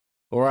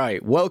All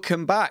right,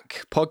 welcome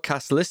back,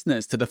 podcast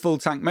listeners, to the Full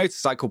Tank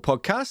Motorcycle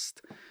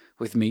Podcast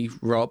with me,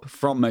 Rob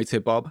from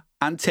Motobob,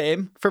 and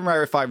Tim from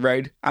Rarefied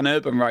Road and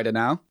Urban Rider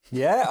now.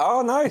 Yeah,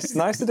 oh,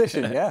 nice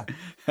addition, yeah.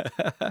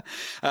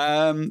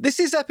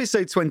 This is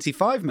episode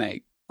 25,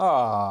 mate.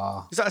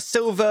 Ah, Is that a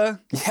silver?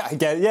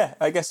 Yeah,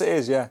 I guess it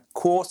is, yeah.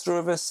 Quarter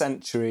of a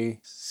century.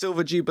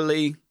 Silver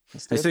Jubilee.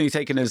 It's only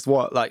taken us,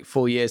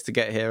 4 years to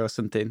get here or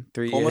something?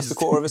 3 years? Almost a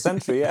quarter of a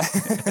century,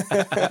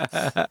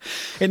 yeah.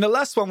 In the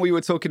last one, we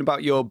were talking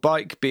about your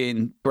bike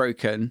being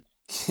broken.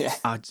 Yeah.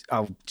 I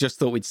just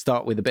thought we'd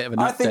start with a bit of an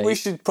update. I think we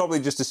should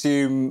probably just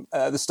assume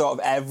at the start of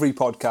every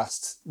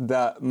podcast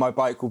that my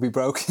bike will be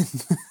broken.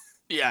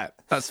 Yeah,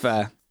 that's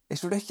fair.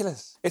 It's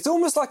ridiculous. It's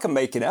almost like I'm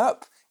making it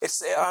up.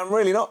 I'm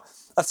really not.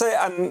 I say,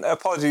 and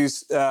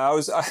apologies, I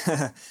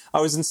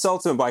was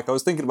insulting my bike. I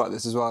was thinking about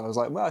this as well. I was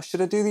like, well,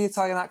 should I do the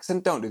Italian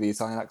accent? Don't do the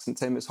Italian accent,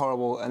 Tim. It's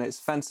horrible and it's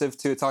offensive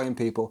to Italian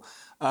people.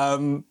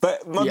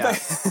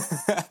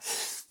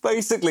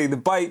 Basically, the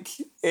bike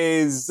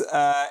is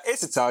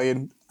it's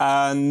Italian,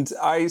 and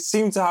I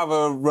seem to have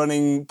a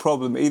running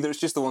problem. Either it's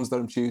just the ones that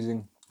I'm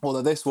choosing,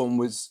 although this one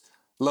was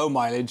low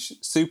mileage,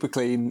 super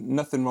clean,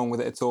 nothing wrong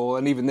with it at all,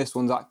 and even this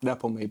one's acting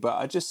up on me. But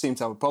I just seem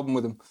to have a problem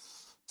with them.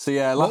 So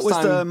yeah, what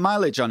was the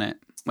mileage on it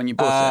when you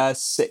bought it?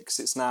 6.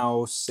 It's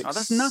now 6. Oh,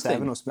 that's nothing.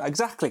 7 or something.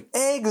 Exactly.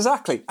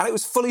 And it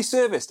was fully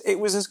serviced. It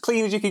was as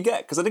clean as you could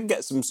get, because I did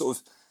get some sort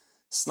of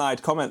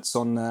snide comments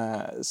on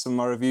some of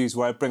my reviews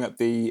where I bring up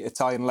the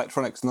Italian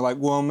electronics, and they're like,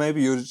 well,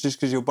 maybe you're just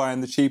because you're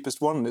buying the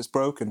cheapest one and it's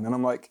broken. And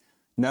I'm like,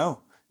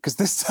 no, because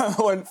this time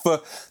I went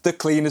for the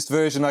cleanest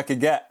version I could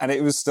get and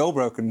it was still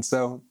broken.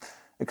 So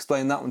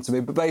explain that one to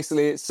me. But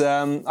basically, it's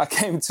I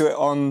came to it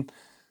on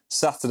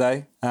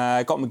Saturday,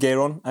 got my gear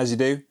on, as you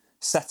do,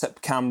 set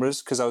up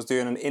cameras, because I was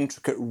doing an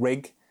intricate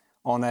rig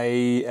on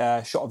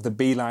a shot of the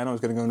B-line. I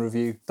was going to go and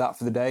review that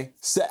for the day.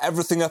 Set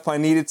everything up I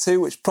needed to,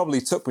 which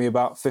probably took me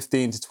about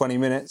 15 to 20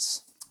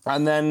 minutes.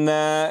 And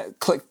then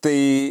clicked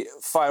the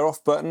fire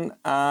off button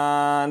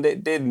and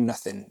it did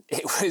nothing.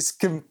 It was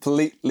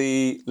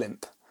completely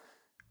limp.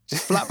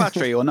 Flat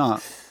battery or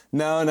not?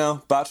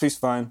 No, battery's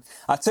fine.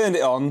 I turned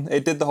it on.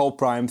 It did the whole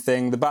prime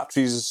thing. The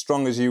battery's as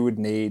strong as you would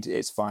need.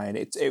 It's fine.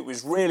 It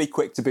was really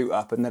quick to boot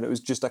up, and then it was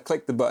just, I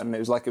clicked the button. It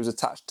was like it was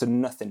attached to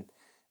nothing.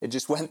 It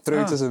just went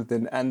through to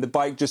something, and the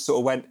bike just sort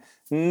of went,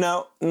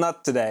 no,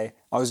 not today.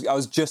 I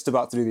was just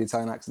about to do the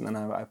Italian accent, and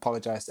I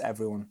apologise to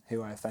everyone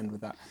who I offend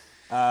with that.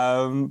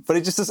 But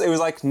it was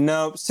like,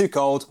 no, it's too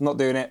cold. I'm not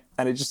doing it.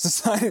 And it just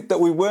decided that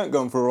we weren't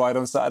going for a ride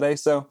on Saturday.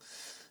 So,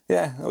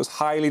 yeah, that was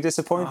highly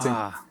disappointing.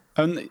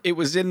 And it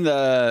was in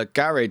the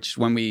garage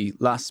when we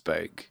last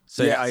spoke.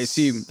 So yes. I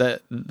assume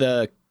that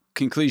the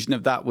conclusion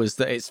of that was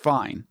that it's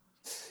fine.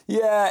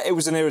 Yeah, it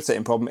was an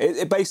irritating problem.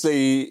 It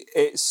basically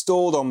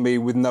stalled on me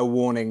with no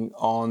warning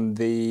on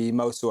the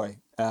motorway,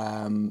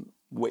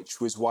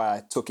 which was why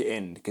I took it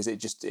in, because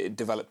it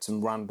developed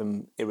some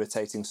random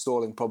irritating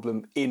stalling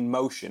problem in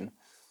motion.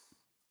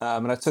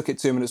 And I took it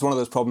to him, and it's one of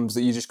those problems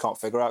that you just can't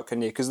figure out,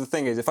 can you? Because the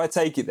thing is, if I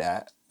take it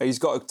there, he's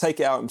got to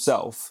take it out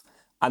himself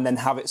and then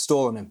have it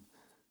stall on him.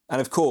 And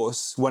of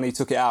course, when he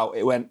took it out,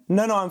 it went,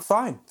 no, I'm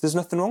fine. There's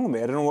nothing wrong with me.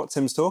 I don't know what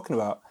Tim's talking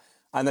about.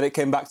 And then it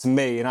came back to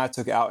me, and I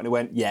took it out, and it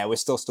went, yeah, we're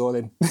still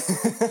stalling.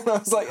 And I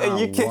was like, are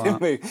you kidding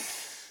me?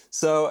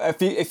 So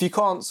if you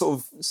can't sort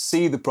of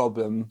see the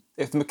problem,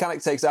 if the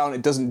mechanic takes it out and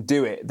it doesn't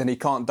do it, then he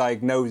can't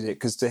diagnose it,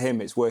 because to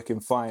him it's working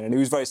fine. And he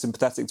was very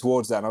sympathetic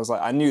towards that. And I was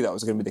like, I knew that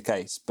was going to be the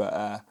case,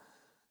 but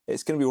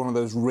it's going to be one of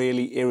those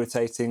really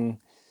irritating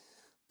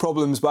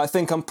problems. But I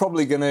think I'm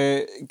probably going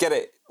to get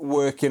it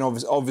working.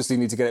 Obviously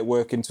need to get it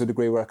working to a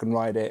degree where I can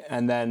ride it.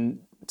 And then,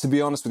 to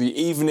be honest with you,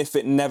 even if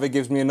it never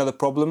gives me another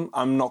problem,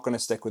 I'm not going to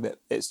stick with it.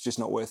 It's just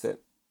not worth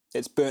it.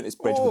 It's burnt its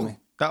bridge with me.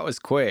 That was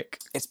quick.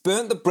 It's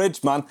burnt the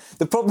bridge, man.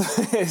 The problem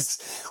is,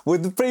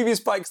 with the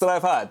previous bikes that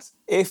I've had,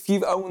 if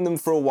you've owned them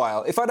for a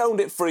while, if I'd owned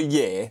it for a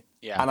year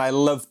and I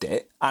loved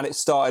it and it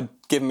started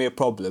giving me a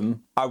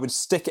problem, I would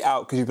stick it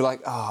out, because you'd be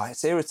like, oh,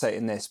 it's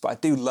irritating this, but I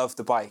do love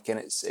the bike and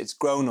it's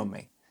grown on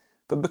me.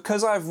 But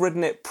because I've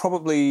ridden it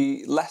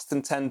probably less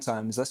than 10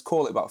 times, let's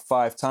call it about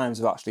 5 times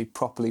I've actually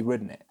properly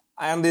ridden it,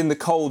 and in the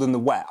cold and the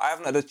wet, I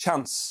haven't had a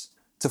chance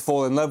to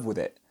fall in love with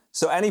it.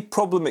 So any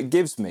problem it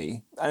gives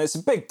me, and it's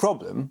a big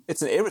problem,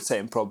 it's an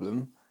irritating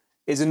problem,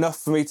 is enough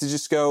for me to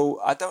just go,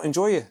 I don't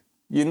enjoy you.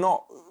 You're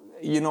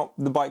not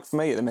the bike for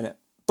me at the minute.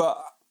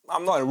 But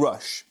I'm not in a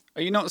rush.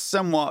 Are you not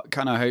somewhat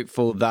kind of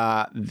hopeful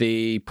that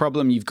the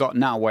problem you've got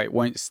now where it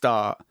won't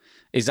start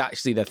is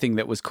actually the thing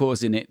that was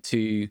causing it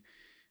to...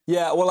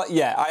 Yeah, well,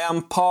 yeah, I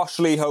am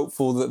partially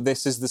hopeful that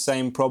this is the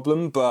same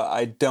problem, but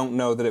I don't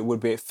know that it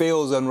would be. It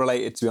feels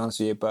unrelated, to be honest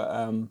with you,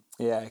 but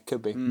yeah, it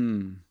could be.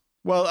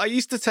 Well, I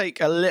used to take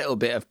a little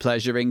bit of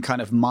pleasure in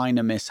kind of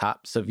minor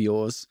mishaps of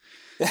yours.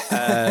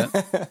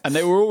 And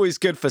they were always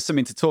good for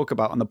something to talk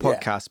about on the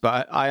podcast,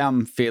 but I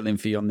am feeling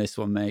for you on this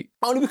one, mate.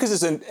 Only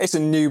because it's a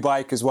new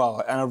bike as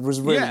well, and I was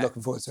really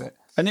looking forward to it.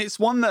 And it's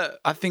one that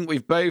I think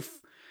we've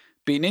both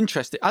been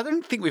interested. I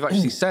don't think we've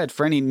actually said,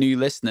 for any new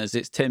listeners,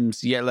 it's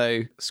Tim's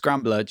yellow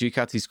Scrambler,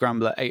 Ducati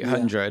Scrambler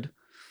 800.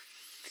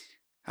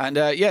 And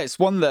it's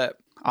one that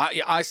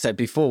I said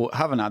before,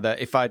 haven't I, that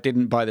if I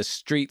didn't buy the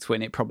Street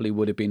Twin, it probably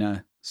would have been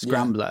a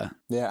Scrambler.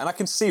 Yeah, and I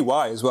can see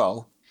why as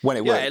well when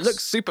it works. Yeah, it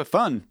looks super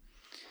fun.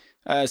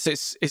 So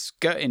it's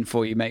gutting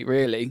for you, mate,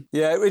 really.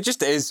 Yeah, it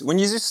just is. When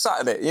you just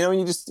sat at it, when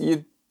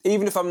you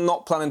even if I'm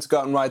not planning to go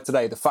out and ride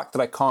today, the fact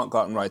that I can't go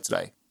out and ride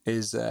today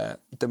is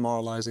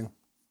demoralising.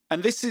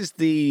 And this is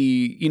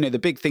the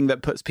big thing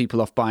that puts people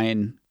off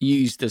buying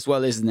used as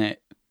well, isn't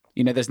it?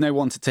 There's no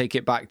one to take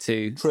it back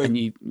to. True. And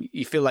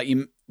you feel like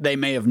they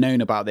may have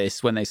known about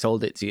this when they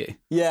sold it to you.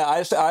 Yeah,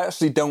 I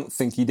actually don't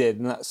think he did.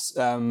 And that's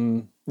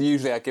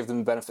usually I give them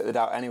the benefit of the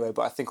doubt anyway.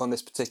 But I think on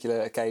this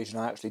particular occasion,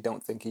 I actually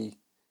don't think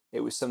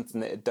it was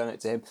something that had done it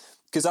to him.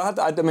 Because I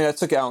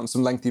took it out on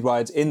some lengthy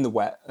rides in the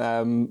wet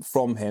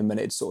from him, and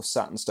it sort of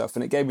sat and stuff,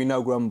 and it gave me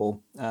no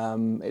grumble.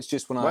 It's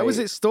just when Where was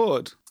it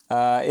stored?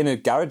 In a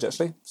garage,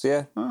 actually.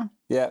 So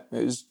yeah,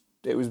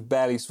 it was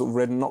barely sort of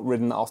ridden, not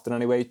ridden that often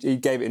anyway. He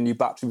gave it a new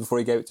battery before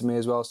he gave it to me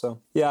as well.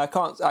 So yeah, I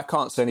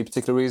can't say any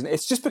particular reason.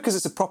 It's just because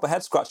it's a proper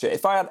head scratcher.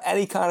 If I had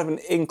any kind of an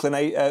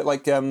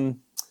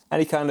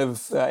any kind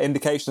of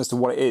indication as to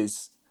what it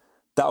is,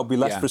 that would be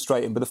less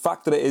frustrating. But the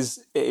fact that it's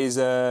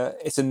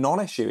a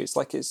non-issue. It's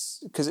like it's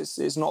because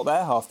it's not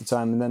there half the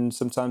time, and then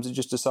sometimes it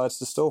just decides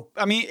to stall.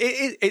 I mean,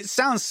 it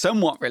sounds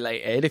somewhat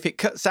related. If it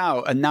cuts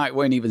out and now it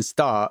won't even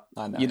start,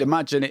 you'd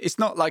imagine it's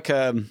not like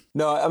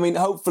No, I mean,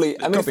 hopefully,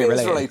 if it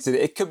is related,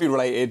 it could be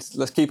related.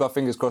 Let's keep our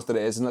fingers crossed that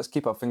it is, and let's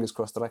keep our fingers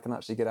crossed that I can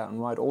actually get out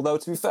and ride. Although,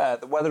 to be fair,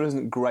 the weather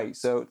isn't great.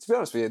 So, to be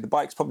honest with you, the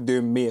bike's probably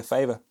doing me a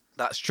favour.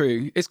 That's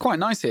true. It's quite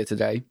nice here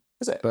today.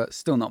 Is it? But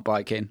still not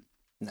biking.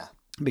 No.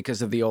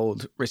 Because of the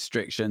old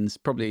restrictions,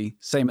 probably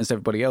same as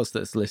everybody else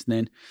that's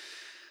listening.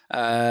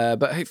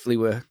 But hopefully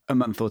we're a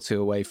month or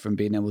two away from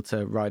being able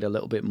to ride a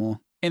little bit more.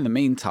 In the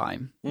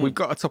meantime, we've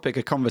got a topic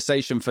of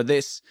conversation for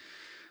this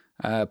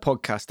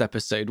podcast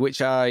episode,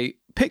 which I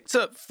picked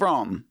up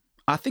from,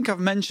 I think I've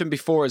mentioned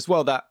before as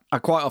well, that I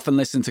quite often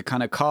listen to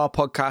kind of car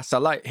podcasts. I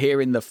like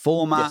hearing the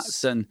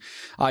formats and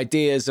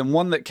ideas. And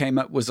one that came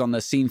up was on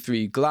the Seen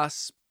Through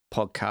Glass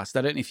podcast.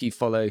 I don't know if you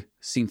follow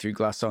Seen Through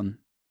Glass on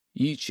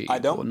YouTube. I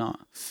don't. Or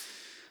not.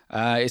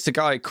 It's a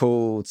guy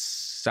called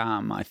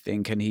Sam, I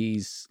think, and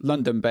he's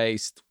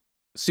London-based,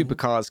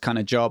 supercars kind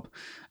of job.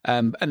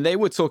 And they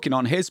were talking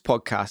on his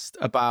podcast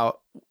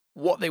about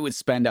what they would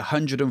spend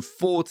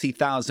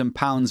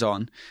 £140,000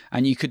 on,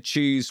 and you could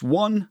choose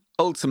one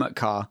ultimate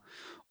car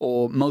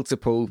or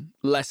multiple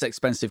less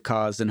expensive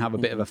cars and have a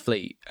bit of a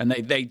fleet. And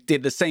they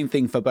did the same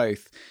thing for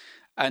both.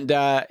 And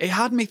it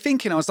had me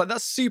thinking, I was like,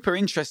 that's super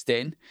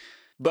interesting.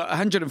 But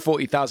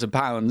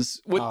 £140,000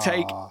 would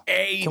take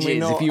ages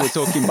if you were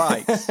talking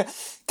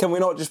bikes. Can we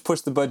not just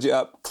push the budget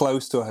up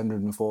close to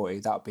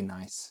 140? That would be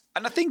nice.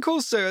 And I think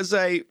also as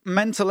a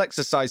mental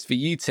exercise for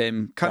you,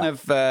 Tim, kind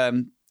of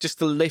just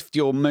to lift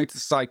your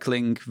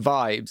motorcycling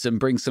vibes and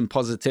bring some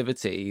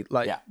positivity.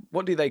 Like,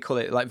 what do they call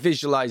it? Like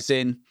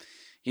visualizing,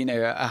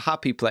 a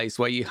happy place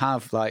where you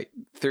have like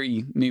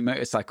 3 new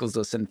motorcycles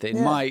or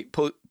something might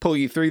pull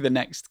you through the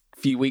next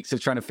few weeks of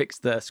trying to fix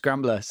the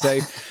Scrambler. So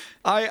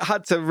I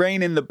had to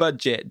rein in the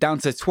budget down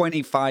to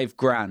 25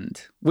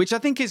 grand, which I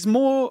think is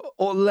more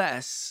or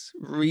less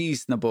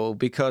reasonable,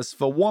 because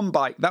for one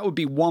bike, that would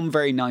be one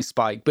very nice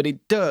bike, but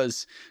it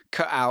does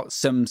cut out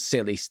some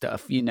silly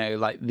stuff,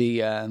 like the,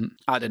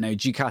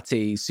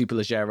 Ducati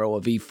Superleggero or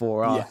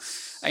V4R.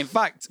 Yes. In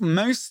fact,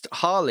 most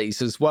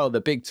Harleys as well,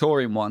 the big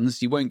touring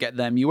ones, you won't get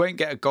them. You won't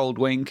get a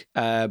Goldwing,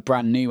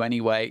 brand new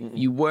anyway. Mm-mm.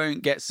 You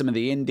won't get some of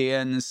the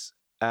Indians.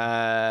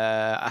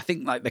 I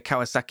think like the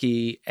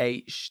Kawasaki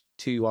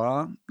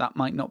H2R, that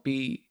might not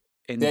be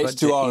in the budget.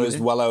 The H2R is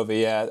well over,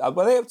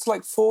 Well, they up to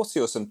like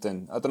 40 or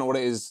something. I don't know what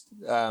it is.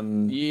 But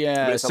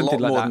it's a lot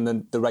more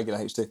than the regular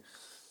H2.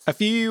 A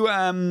few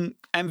MV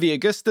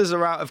Agustas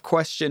are out of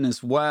question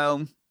as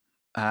well.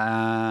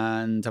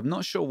 And I'm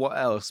not sure what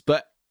else.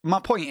 But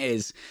my point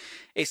is,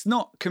 it's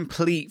not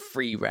complete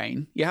free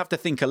reign. You have to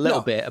think a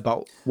little bit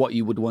about what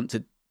you would want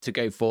to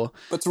go for.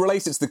 But to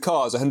relate it to the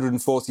cars,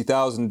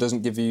 140,000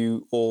 doesn't give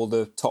you all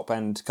the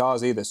top-end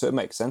cars either, so it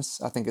makes sense.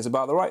 I think it's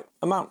about the right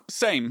amount.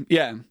 Same,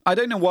 yeah. I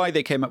don't know why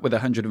they came up with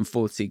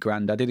 140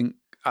 grand.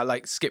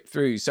 I skipped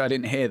through, so I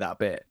didn't hear that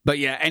bit. But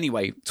yeah,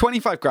 anyway,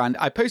 25 grand.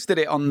 I posted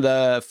it on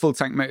the Full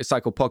Tank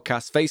Motorcycle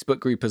Podcast Facebook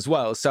group as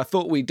well, so I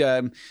thought we'd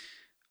go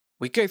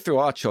through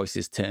our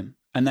choices, Tim.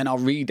 And then I'll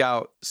read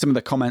out some of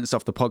the comments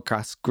off the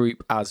podcast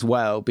group as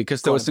well,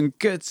 because there was some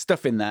good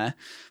stuff in there.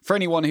 For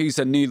anyone who's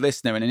a new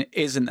listener and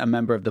isn't a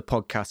member of the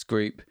podcast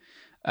group,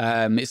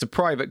 it's a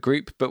private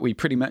group, but we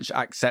pretty much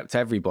accept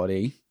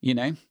everybody.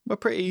 We're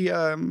pretty...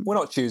 We're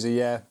not choosy,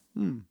 yeah.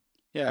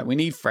 Yeah, we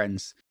need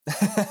friends. So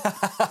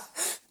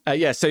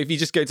if you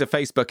just go to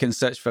Facebook and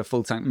search for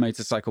Full Tank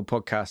Motorcycle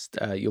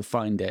Podcast, you'll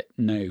find it.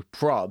 No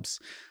probs.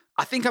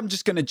 I think I'm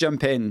just going to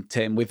jump in,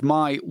 Tim, with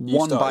my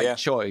bike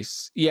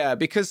choice. Yeah,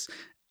 because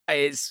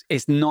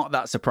it's not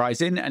that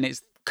surprising, and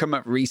it's come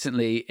up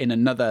recently in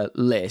another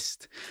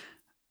list.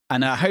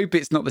 And I hope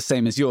it's not the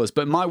same as yours,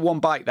 but my one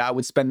bike that I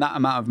would spend that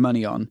amount of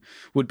money on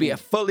would be a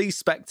fully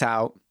spec'd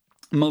out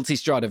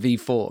Multistrada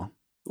V4.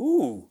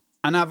 Ooh.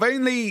 And I've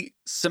only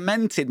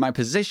cemented my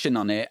position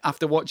on it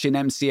after watching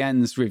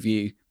MCN's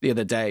review the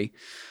other day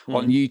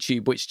on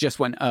YouTube, which just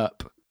went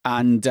up.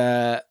 And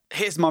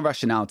here's my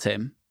rationale,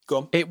 Tim. Go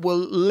on. It will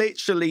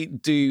literally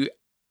do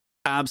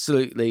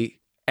absolutely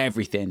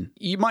everything.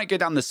 You might go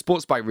down the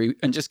sports bike route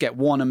and just get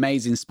one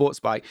amazing sports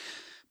bike.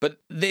 But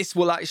this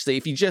will actually,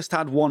 if you just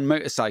had one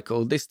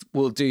motorcycle, this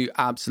will do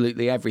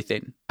absolutely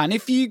everything. And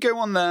if you go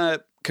on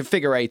the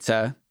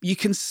configurator, you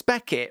can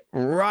spec it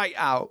right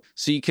out.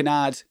 So you can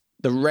add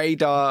the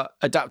radar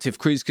adaptive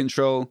cruise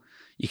control.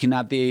 You can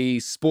add the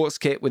sports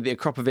kit with the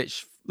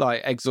Akropovich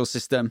like exhaust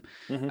system.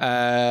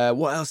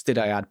 What else did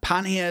I add?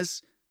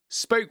 Panniers,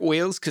 spoke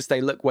wheels because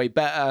they look way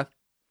better.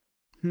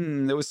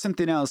 There was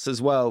something else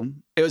as well.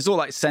 It was all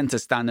like center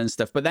stand and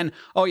stuff. But then,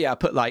 I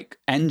put like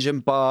engine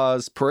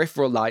bars,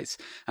 peripheral lights.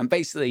 And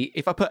basically,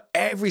 if I put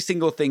every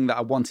single thing that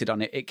I wanted on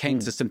it, it came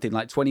to something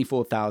like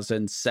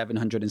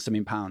 24,700 and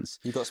something pounds.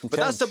 You got some But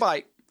change. that's the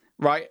bike,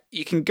 right?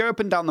 You can go up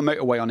and down the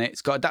motorway on it.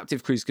 It's got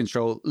adaptive cruise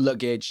control,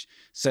 luggage.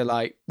 So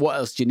like, what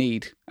else do you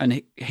need?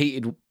 And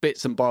heated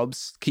bits and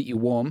bobs, keep you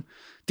warm.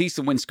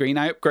 Decent windscreen.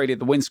 I upgraded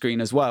the windscreen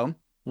as well.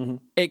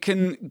 It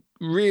can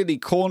really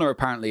corner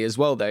apparently as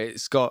well though.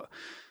 It's got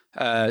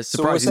surprising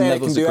so we're saying levels it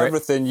can of do grip.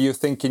 everything. You're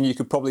thinking you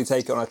could probably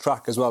take it on a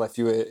track as well if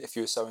you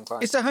were so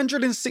inclined. It's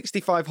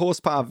 165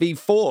 horsepower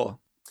V4.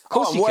 Of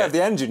course I'm you aware could. of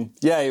the engine.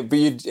 Yeah, but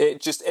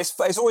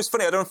it's always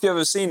funny. I don't know if you've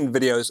ever seen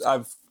videos.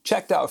 I've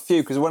checked out a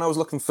few because when I was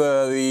looking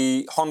for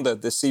the Honda,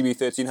 the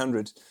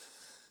CB1300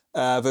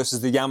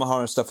 versus the Yamaha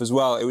and stuff as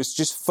well, it was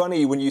just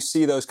funny when you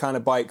see those kind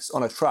of bikes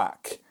on a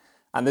track.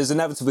 And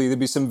there'll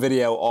be some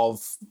video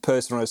of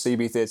person on a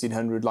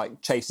CB1300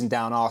 like chasing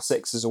down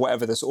R6s or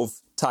whatever the sort of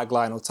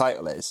tagline or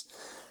title is.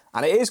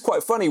 And it is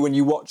quite funny when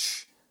you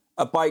watch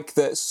a bike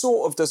that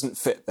sort of doesn't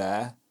fit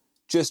there,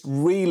 just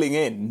reeling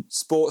in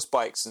sports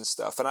bikes and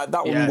stuff. And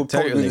that one would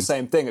probably be the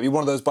same thing. It'd be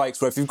one of those bikes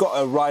where if you've got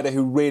a rider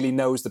who really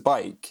knows the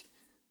bike,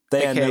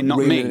 they end up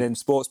reeling in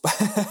sports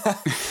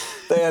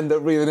bikes. They end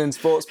up reeling in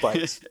sports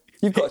bikes.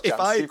 You've got a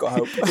chance. You've got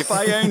hope.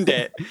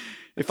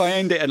 If I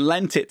owned it and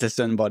lent it to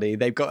somebody,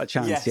 they've got a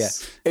chance.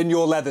 Yes. In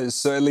your leathers,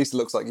 so at least it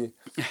looks like you.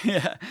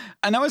 Yeah.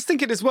 And I was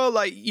thinking as well,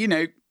 like,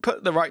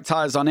 put the right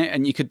tires on it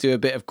and you could do a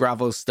bit of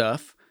gravel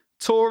stuff.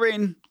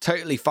 Touring,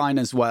 totally fine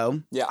as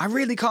well. Yeah. I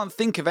really can't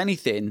think of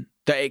anything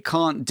that it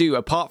can't do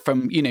apart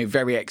from,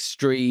 very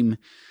extreme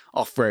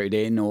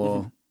off-roading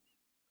or,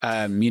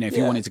 if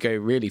you wanted to go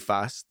really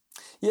fast.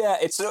 Yeah,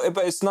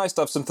 but it's nice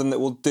to have something that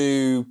will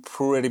do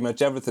pretty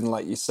much everything,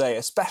 like you say,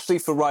 especially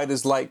for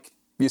riders like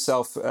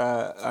yourself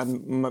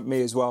and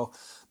me as well.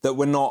 That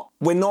we're not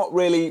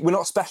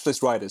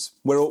specialist riders.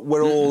 We're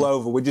all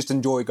over. We just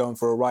enjoy going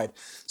for a ride.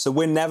 So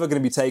we're never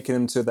going to be taking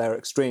them to their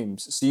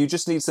extremes. So you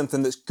just need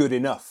something that's good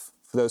enough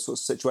for those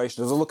sorts of situations.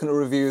 I was looking at a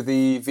review of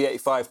the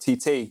V85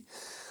 TT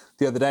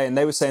the other day, and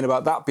they were saying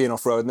about that being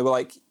off road, and they were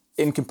like,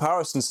 in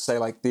comparison to say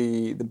like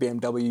the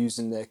BMWs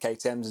and the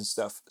KTMs and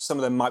stuff, some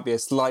of them might be a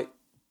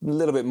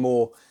little bit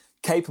more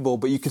capable,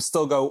 but you can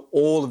still go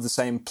all of the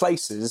same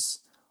places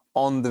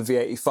on the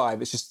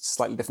V85. It's just a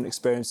slightly different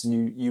experience,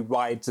 and you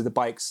ride to the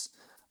bike's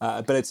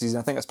abilities.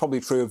 And I think that's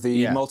probably true of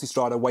the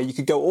Multistrada, where you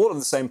could go all of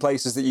the same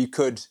places that you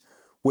could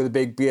with a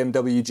big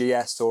BMW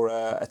GS or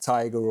a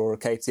Tiger or a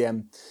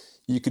KTM.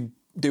 You could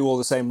do all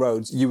the same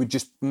roads. You would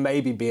just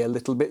maybe be a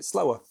little bit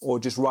slower or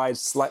just ride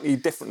slightly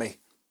differently.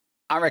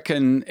 I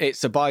reckon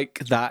it's a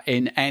bike that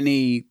in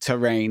any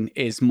terrain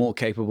is more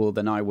capable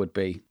than I would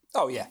be.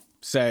 Oh, yeah.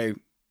 So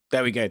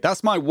there we go.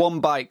 That's my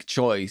one bike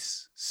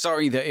choice.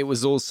 Sorry that it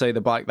was also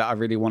the bike that I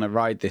really want to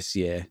ride this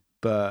year,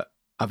 but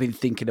I've been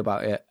thinking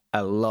about it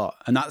a lot,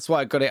 and that's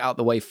why I got it out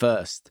the way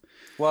first.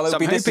 Well, it would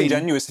be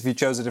disingenuous if you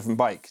chose a different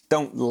bike.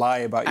 Don't lie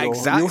about your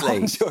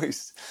one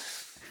choice.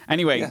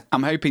 Anyway,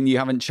 I'm hoping you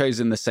haven't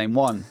chosen the same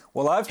one.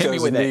 Well, I've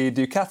chosen the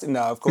Ducati.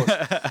 No, of course.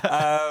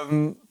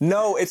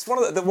 No, it's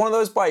one of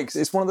those bikes.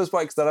 It's one of those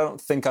bikes that I don't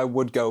think I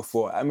would go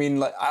for. I mean,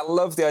 like, I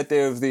love the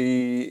idea of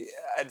the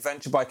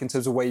adventure bike in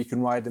terms of where you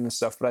can ride them and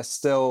stuff, but I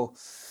still,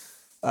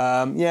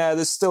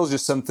 there's still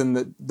just something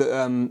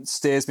that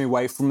steers me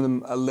away from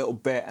them a little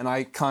bit, and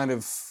I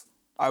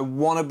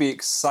want to be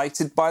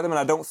excited by them, and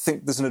I don't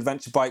think there's an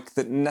adventure bike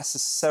that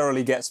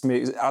necessarily gets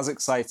me as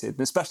excited, and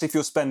especially if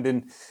you're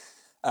spending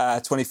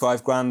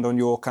 25 grand on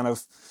your kind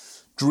of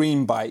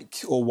dream bike,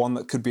 or one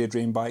that could be a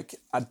dream bike.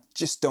 I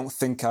just don't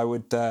think I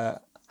would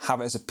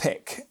have it as a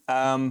pick.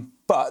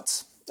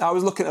 But I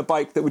was looking at a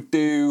bike that would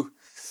do,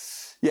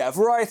 a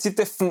variety of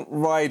different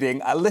riding,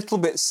 a little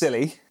bit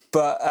silly,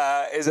 but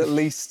is at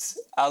least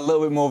a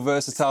little bit more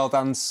versatile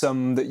than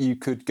some that you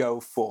could go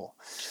for.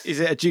 Is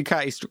it a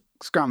Ducati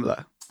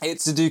Scrambler?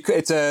 It's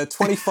a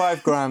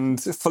 25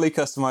 grand, fully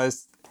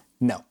customized.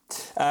 No.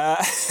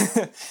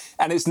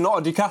 And it's not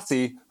a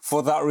Ducati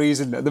for that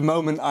reason. At the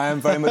moment, I am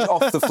very much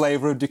off the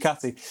flavour of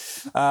Ducati.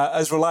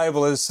 As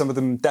reliable as some of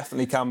them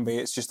definitely can be,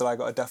 it's just that I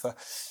got a duffer.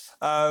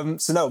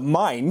 So no,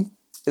 mine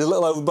is a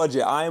little over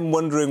budget. I am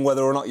wondering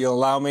whether or not you'll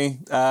allow me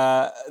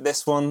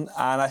this one.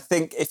 And I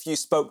think if you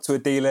spoke to a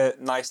dealer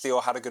nicely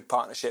or had a good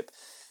partnership,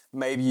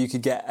 maybe you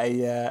could get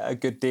a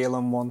good deal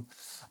on one.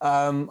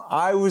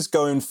 I was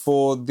going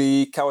for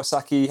the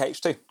Kawasaki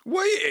H2.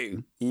 Were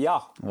you?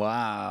 Yeah.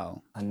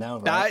 Wow. I know,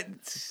 right?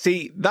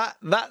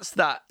 That's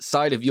that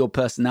side of your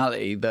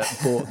personality that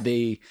bought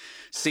the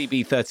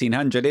CB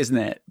 1300, isn't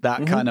it?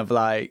 That kind of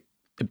like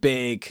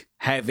big,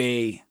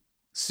 heavy,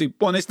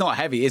 well, it's not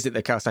heavy, is it?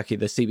 The Kawasaki,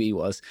 the CB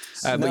was.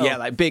 No. But yeah,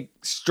 like big,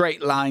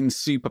 straight line,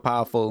 super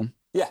powerful.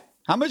 Yeah.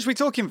 How much are we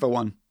talking for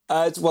one?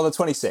 Well, the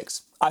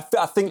 26. I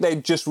think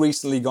they've just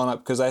recently gone up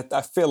because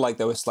I feel like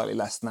they were slightly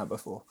less than that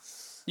before.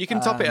 You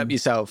can top it up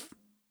yourself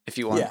if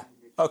you want. Yeah.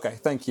 Okay,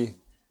 thank you.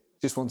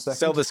 Just 1 second.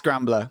 Sell the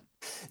Scrambler.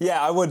 Yeah,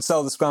 I would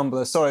sell the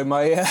Scrambler. Sorry,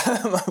 my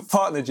my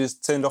partner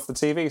just turned off the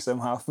TV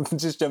somehow.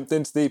 Just jumped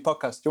into the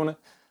podcast. Do you want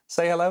to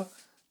say hello?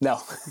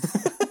 No.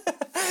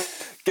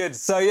 Good.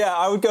 So yeah,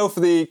 I would go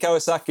for the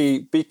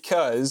Kawasaki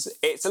because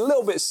it's a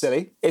little bit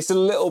silly. It's a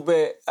little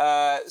bit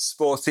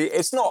sporty.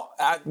 It's not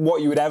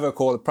what you would ever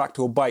call a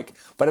practical bike,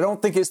 but I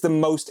don't think it's the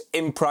most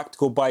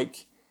impractical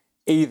bike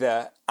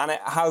either. And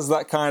it has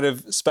that kind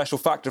of special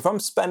factor. If I'm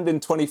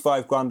spending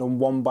 25 grand on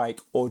one bike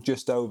or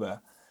just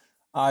over,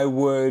 I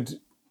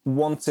would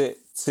want it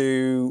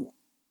to,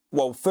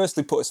 well,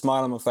 firstly, put a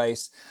smile on my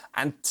face,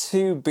 and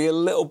two, be a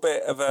little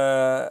bit of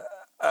a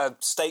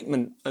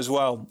statement as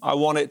well. I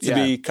want it to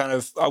be kind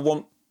of, I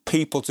want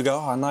people to go,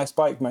 oh, nice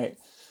bike, mate.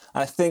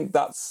 And I think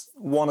that's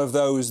one of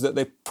those that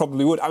they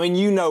probably would. I mean,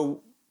 you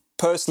know,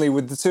 personally,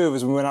 with the two of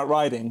us when we went out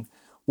riding,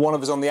 one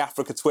of us on the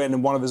Africa Twin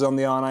and one of us on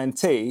the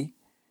R9T,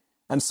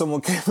 and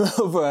someone came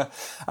over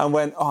and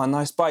went, oh,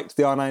 nice bike to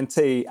the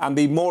R9T, and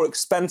the more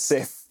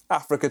expensive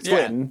Africa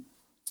Twin,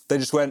 they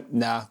just went,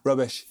 nah,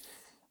 rubbish.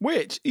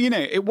 Which, you know,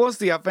 it was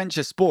the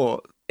Adventure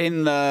Sport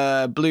in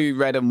the blue,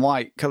 red and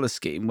white colour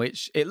scheme,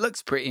 which it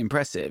looks pretty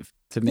impressive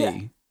to me. Yeah.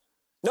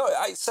 No,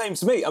 same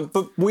to me.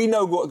 But we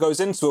know what goes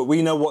into it.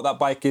 We know what that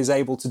bike is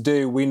able to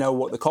do. We know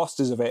what the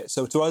cost is of it.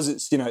 So to us,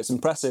 it's, you know, it's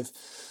impressive.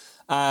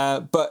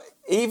 But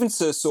even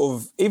to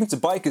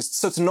bikers,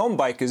 so to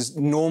non-bikers,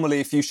 normally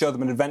if you show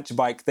them an adventure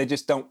bike, they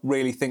just don't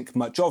really think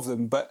much of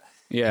them. But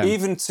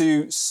even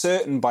to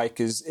certain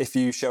bikers, if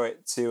you show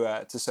it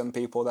to some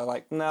people, they're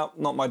like, no,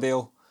 not my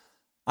deal.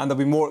 And they'll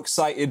be more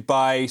excited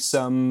by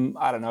some,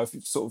 I don't know,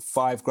 sort of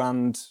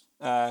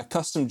 $5,000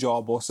 custom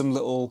job or some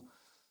little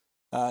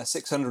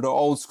 600 or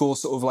old school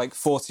sort of like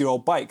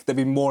 40-year-old bike. They'd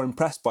be more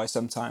impressed by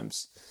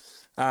sometimes.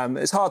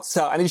 It's hard to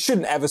tell. And you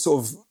shouldn't ever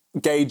sort of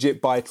gauge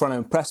it by trying to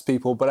impress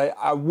people, but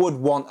I would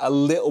want a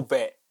little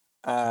bit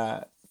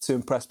to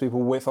impress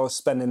people if I was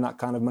spending that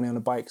kind of money on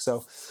a bike.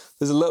 So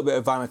there's a little bit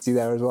of vanity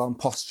there as well and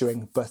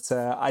posturing, but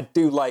I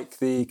do like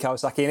the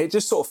Kawasaki, and it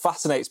just sort of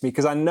fascinates me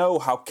because I know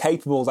how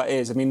capable that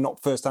is. I mean,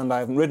 not firsthand, I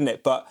haven't ridden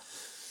it, but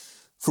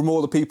from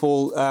all the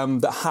people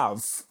that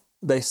have,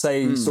 they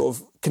say sort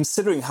of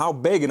considering how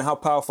big and how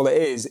powerful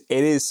it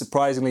is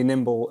surprisingly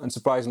nimble and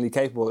surprisingly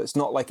capable. It's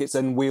not like it's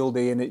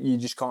unwieldy and you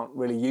just can't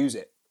really use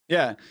it.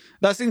 Yeah,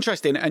 that's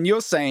interesting. And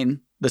you're saying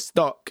the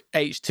stock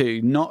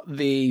H2, not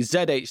the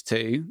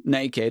ZH2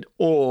 naked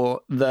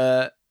or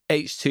the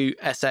H2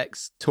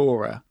 SX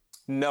Tourer.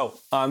 No,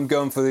 I'm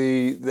going for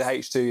the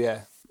H2,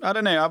 yeah. I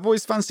don't know. I've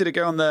always fancied to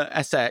go on the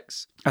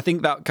SX. I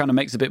think that kind of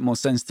makes a bit more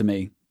sense to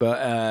me.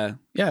 But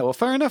yeah, well,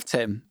 fair enough,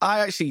 Tim. I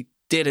actually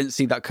didn't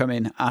see that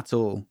coming at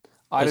all.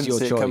 I didn't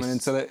see it coming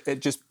until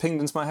it just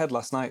pinged into my head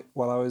last night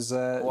while I was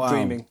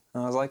dreaming.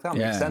 And I was like, that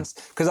makes sense.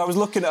 Because I was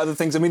looking at other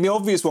things. I mean, the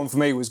obvious one for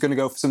me was going to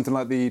go for something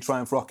like the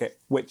Triumph Rocket,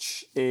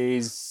 which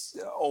is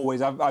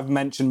always, I've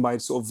mentioned my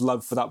sort of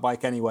love for that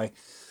bike anyway.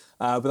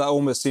 But that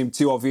almost seemed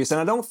too obvious.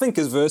 And I don't think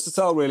as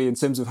versatile, really, in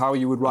terms of how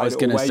you would ride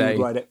it or where you would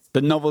ride it.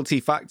 The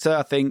novelty factor,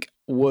 I think,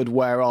 would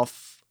wear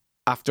off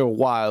after a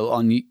while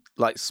on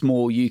like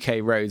small UK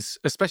roads,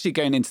 especially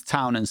going into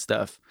town and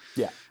stuff.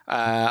 Yeah.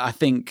 I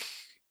think...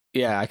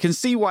 Yeah, I can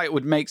see why it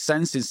would make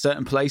sense in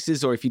certain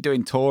places, or if you're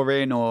doing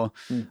touring, or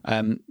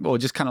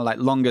just kind of like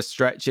longer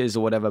stretches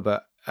or whatever.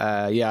 But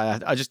yeah,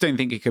 I just don't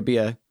think it could be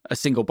a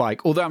single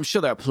bike. Although I'm sure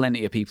there are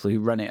plenty of people who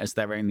run it as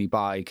their only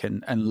bike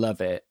and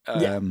love it.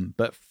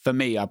 But for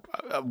me,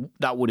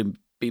 that wouldn't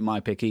be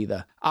my pick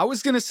either. I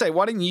was going to say,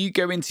 why don't you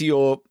go into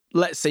your?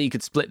 Let's say you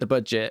could split the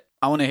budget.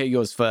 I want to hear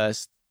yours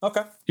first.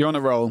 Okay, you're on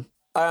a roll.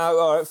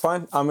 All right,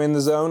 fine. I'm in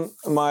the zone.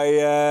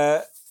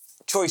 My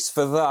choice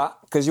for that,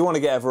 because you want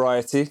to get a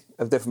variety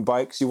of different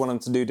bikes. You want them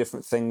to do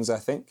different things, I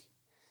think.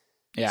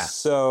 Yeah.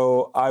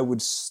 So I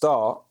would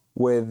start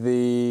with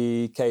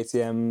the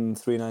KTM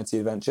 390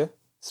 Adventure.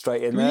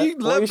 Straight in there.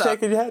 Why are you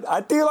shaking your head? I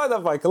do like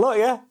that bike a lot,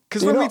 yeah.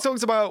 Because when we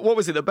talked about, what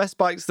was it, the best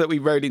bikes that we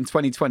rode in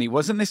 2020,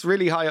 wasn't this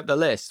really high up the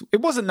list? It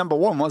wasn't number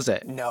one, was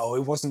it? No,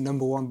 it wasn't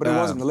number one, but it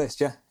was on the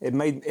list, yeah. It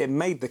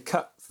made the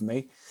cut for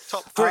me.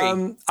 Top three.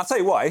 I'll tell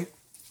you why.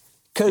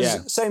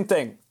 Because same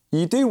thing.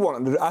 You do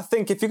want to, I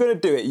think if you're going to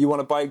do it, you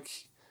want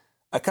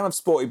a kind of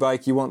sporty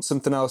bike, you want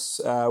something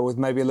else with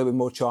maybe a little bit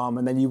more charm,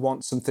 and then you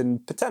want something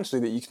potentially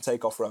that you can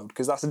take off-road,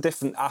 because that's a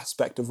different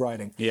aspect of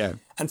riding. Yeah.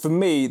 And for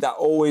me, that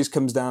always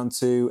comes down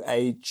to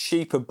a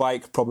cheaper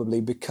bike,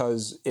 probably,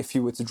 because if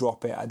you were to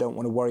drop it, I don't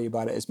want to worry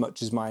about it as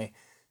much as my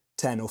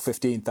 £10,000 or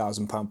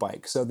 £15,000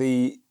 bike. So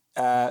the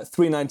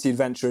 390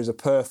 Adventure is a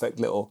perfect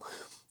little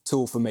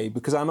tool for me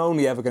because I'm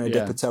only ever going to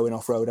dip a toe in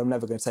off-road. I'm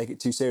never going to take it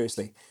too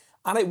seriously.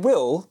 And it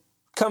will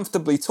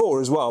comfortably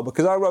tour as well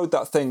because I rode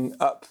that thing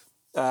up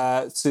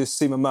to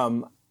see my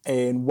mum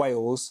in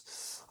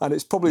Wales, and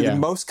it's probably the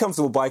most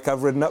comfortable bike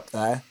I've ridden up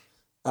there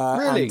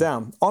and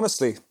down.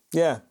 Honestly,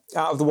 yeah,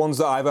 out of the ones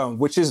that I've owned,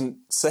 which isn't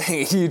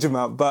saying a huge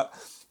amount, but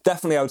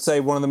definitely I would say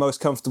one of the most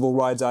comfortable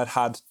rides I'd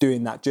had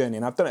doing that journey,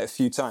 and I've done it a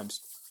few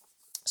times.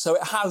 So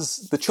it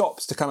has the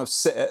chops to kind of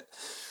sit at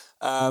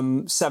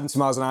 70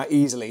 miles an hour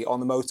easily on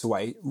the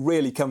motorway,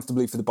 really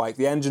comfortably for the bike.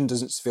 The engine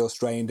doesn't feel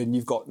strained, and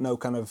you've got no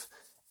kind of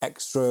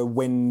extra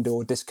wind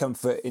or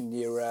discomfort in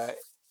your,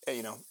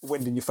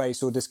 wind in your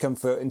face or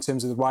discomfort in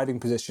terms of the riding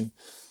position.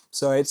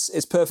 So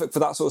it's perfect for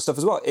that sort of stuff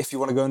as well, if you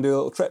want to go and do a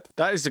little trip.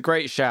 That is a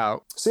great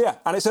shout. So yeah,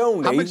 and it's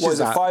only, how much what is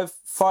it, that?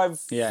 five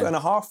and a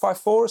half,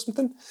 5.4 or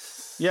something?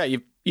 Yeah,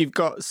 you've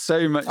got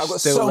so much. I've got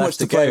still so left much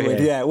to play with.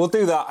 here. Yeah, we'll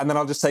do that, and then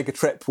I'll just take a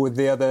trip with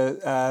the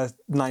other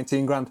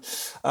 19 grand.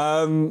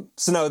 So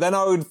no, then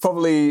I would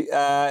probably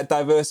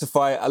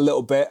diversify a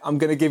little bit. I'm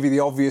going to give you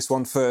the obvious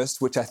one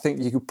first, which I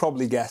think you could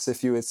probably guess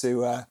if you were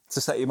to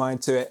set your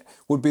mind to it.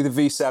 Would be the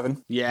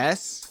V7.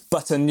 Yes,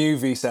 but a new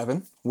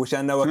V7, which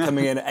I know are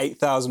coming in at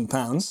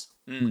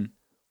 £8,000,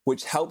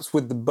 which helps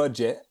with the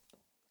budget.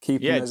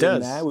 Keeping us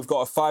in there. We've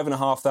got a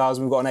 £5,500,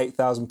 we've got an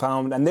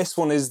 £8,000, and this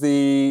one is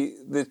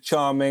the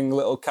charming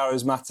little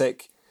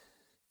charismatic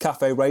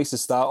cafe racer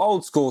style,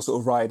 old school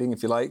sort of riding,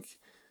 if you like.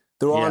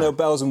 There are no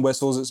bells and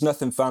whistles. It's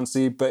nothing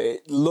fancy, but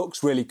it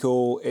looks really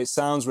cool. It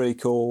sounds really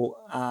cool,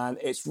 and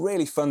it's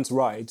really fun to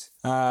ride.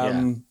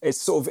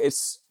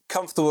 It's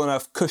comfortable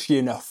enough, cushy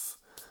enough,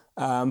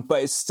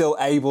 but it's still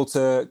able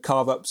to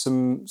carve up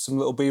some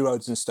little B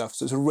roads and stuff.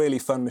 So it's a really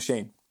fun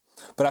machine.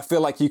 But I feel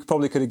like you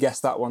probably could have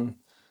guessed that one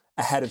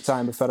ahead of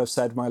time if I'd have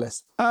said my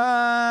list. It's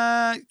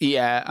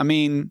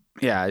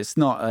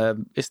not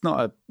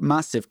a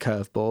massive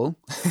curveball,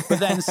 but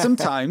then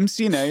sometimes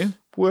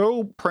we're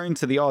all prone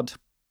to the odd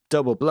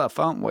double bluff,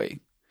 aren't we?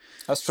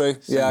 That's true.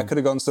 So, yeah, I could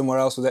have gone somewhere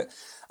else with it.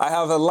 I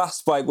have a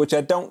last bike which I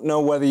don't know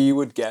whether you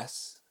would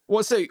guess.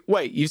 Well, so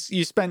wait, you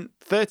spent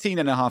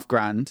 13.5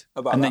 grand,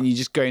 then you're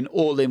just going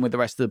all in with the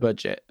rest of the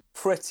budget.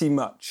 Pretty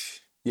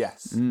much,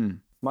 yes.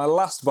 My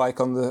last bike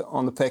on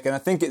the pick, and I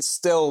think it's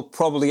still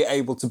probably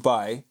able to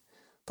buy.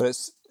 But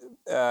it's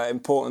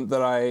important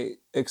that I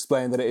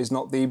explain that it is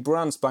not the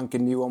brand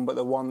spanking new one, but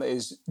the one that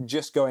is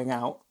just going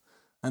out,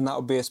 and that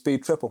would be a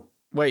Speed Triple.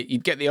 Wait,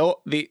 you'd get the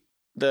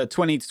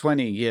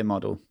 2020 year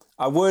model?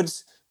 I would,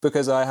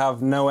 because I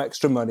have no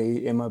extra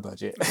money in my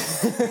budget.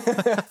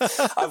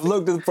 I've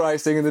looked at the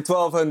pricing, and the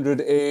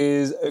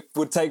 1,200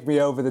 would take me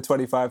over the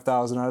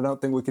 25,000. I don't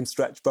think we can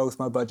stretch both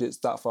my budgets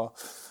that far.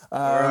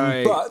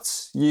 Right.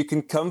 But you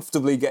can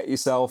comfortably get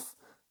yourself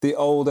the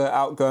older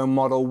outgoing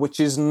model, which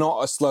is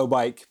not a slow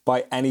bike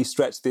by any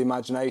stretch of the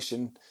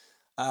imagination,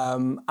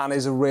 and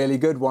is a really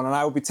good one. And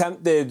I would be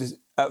tempted,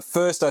 at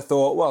first I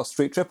thought, well,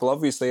 Street Triple,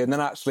 obviously, and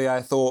then actually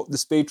I thought the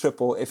Speed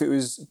Triple, if it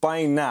was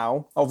buying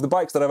now, of the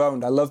bikes that I've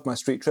owned, I loved my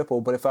Street Triple,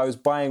 but if I was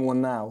buying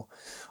one now,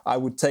 I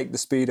would take the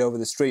Speed over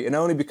the Street, and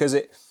only because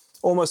it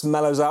almost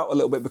mellows out a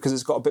little bit because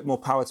it's got a bit more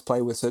power to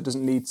play with, so it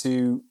doesn't need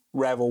to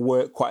rev or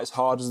work quite as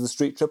hard as the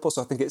Street Triple,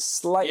 so I think it's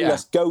slightly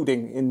less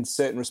goading in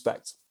certain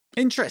respects.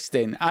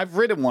 Interesting. I've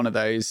ridden one of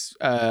those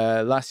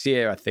last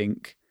year, I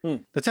think. The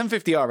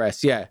 1050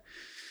 RS, yeah.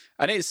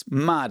 And it's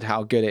mad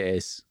how good it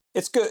is.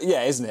 It's good,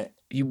 yeah, isn't it?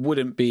 You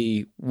wouldn't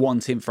be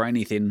wanting for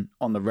anything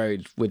on the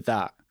road with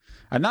that.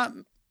 And that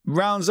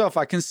rounds off,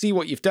 I can see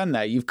what you've done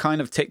there. You've kind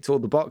of ticked all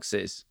the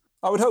boxes.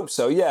 I would hope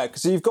so, yeah,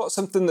 because you've got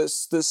something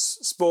that's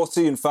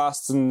sporty and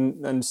fast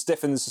and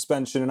stiff in the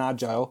suspension and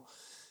agile.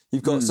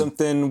 You've got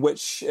something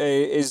which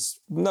is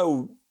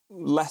no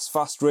less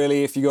fast,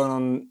 really, if you're going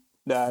on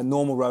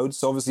normal roads,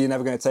 so obviously you're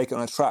never going to take it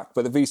on a track,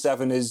 but the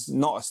V7 is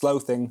not a slow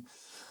thing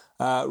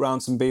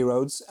around some B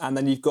roads, and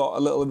then you've got a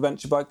little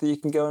adventure bike that you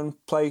can go and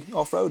play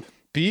off-road.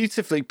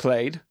 Beautifully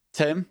played,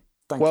 Tim.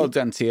 Thank you.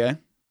 Done to you.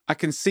 I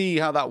can see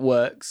how that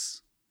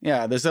works.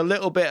 Yeah, there's a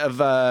little bit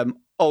of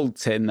old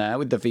Tim there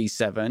with the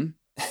V7,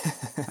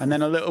 and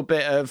then a little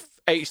bit of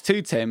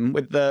H2 Tim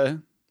with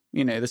the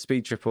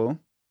Speed Triple.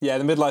 Yeah,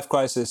 the midlife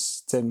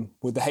crisis Tim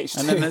with the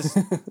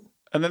H2.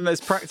 And then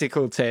there's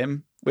practical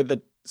Tim with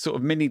the sort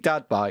of mini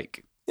dad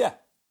bike. Yeah.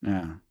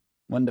 Yeah.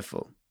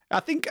 Wonderful.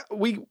 I think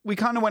we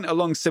kind of went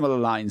along similar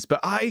lines, but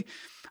I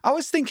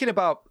was thinking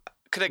about,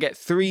 could I get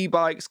 3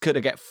 bikes? Could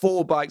I get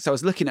 4 bikes? I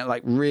was looking at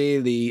like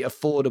really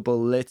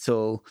affordable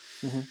little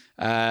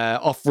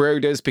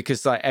off-roaders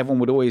because like everyone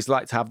would always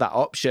like to have that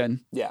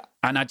option. Yeah.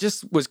 And I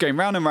just was going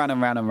round and round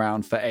and round and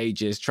round for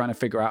ages, trying to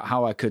figure out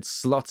how I could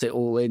slot it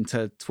all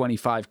into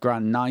 25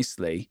 grand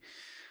nicely.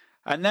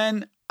 And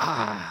then,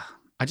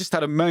 I just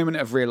had a moment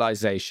of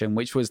realization,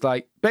 which was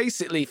like,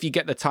 basically, if you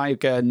get the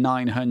Tiger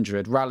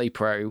 900 Rally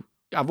Pro,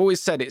 I've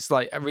always said it's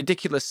like a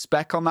ridiculous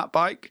spec on that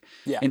bike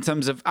in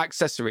terms of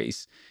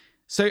accessories.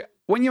 So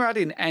when you're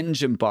adding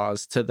engine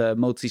bars to the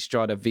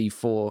Multistrada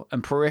V4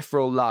 and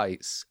peripheral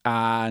lights,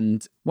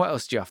 and what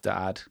else do you have to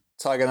add?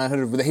 Tiger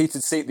 900 with the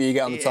heated seat that you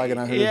get on the Tiger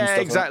 900. Yeah, and stuff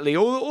exactly.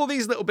 All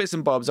these little bits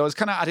and bobs. I was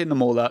kind of adding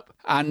them all up,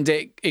 and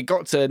it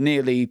got to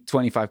nearly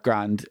 25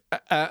 grand.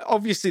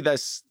 Obviously,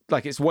 there's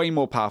like it's way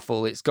more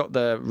powerful. It's got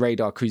the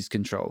radar cruise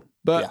control,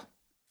 but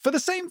for the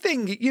same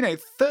thing,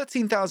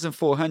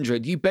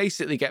 13,400, you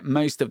basically get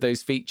most of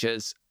those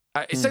features.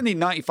 It's only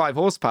 95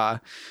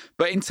 horsepower,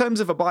 but in terms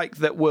of a bike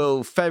that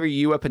will ferry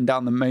you up and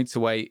down the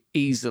motorway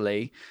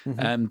easily,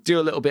 do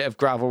a little bit of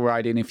gravel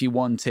riding if you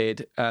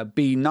wanted,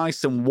 be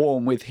nice and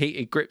warm with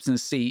heated grips and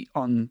seat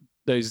on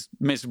those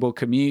miserable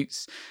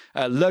commutes,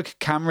 lug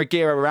camera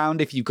gear around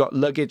if you've got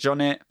luggage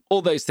on it,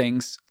 all those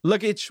things.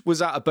 Luggage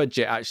was out of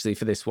budget actually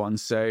for this one,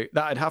 so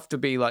that'd have to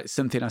be like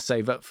something I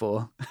save up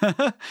for.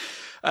 But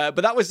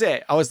that was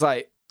it. I was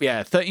like,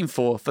 yeah,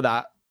 13.4 for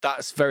that.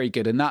 That's very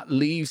good. And that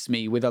leaves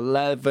me with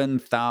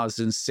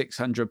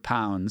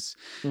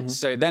 £11,600.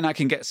 So then I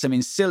can get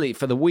something silly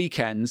for the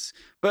weekends.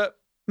 But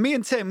me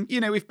and Tim,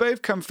 we've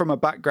both come from a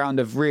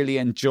background of really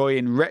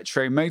enjoying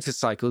retro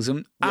motorcycles.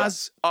 And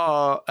as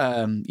our,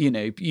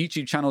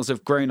 YouTube channels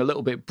have grown a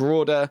little bit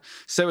broader,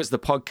 so has the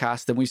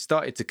podcast. And we've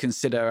started to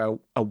consider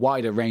a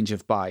wider range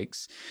of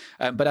bikes.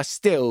 But I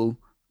still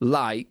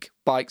like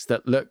bikes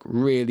that look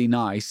really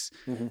nice.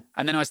 And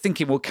then I was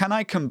thinking, well, can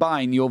I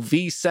combine your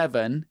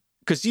V7?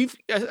 Because you've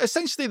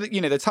essentially,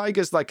 the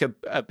Tiger's like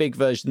a big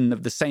version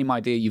of the same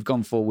idea you've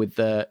gone for with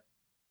the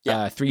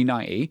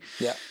 390.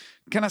 Yeah.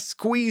 Can I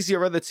squeeze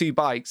your other two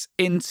bikes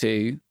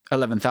into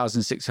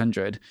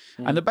 11,600?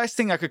 And the best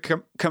thing I could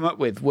come up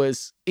with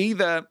was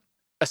either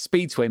a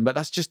Speed Twin, but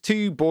that's just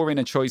too boring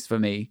a choice for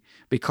me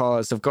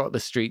because I've got the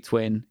Street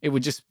Twin. It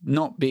would just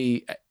not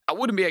be... I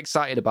wouldn't be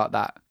excited about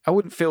that. I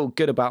wouldn't feel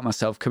good about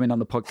myself coming on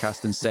the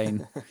podcast and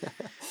saying,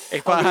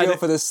 if I had go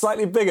for the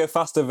slightly bigger,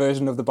 faster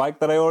version of the bike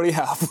that I already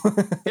have.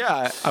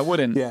 Yeah, I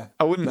wouldn't. Yeah,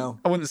 I wouldn't. No.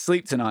 I wouldn't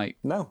sleep tonight.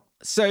 No.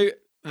 So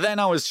then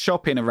I was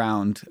shopping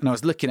around and I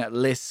was looking at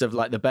lists of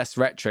like the best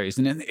retros,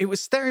 and it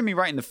was staring me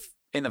right in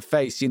the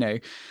face.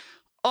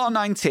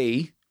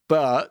 R9T,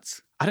 but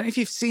I don't know if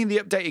you've seen the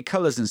updated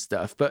colors and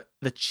stuff, but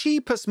the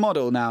cheapest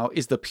model now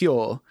is the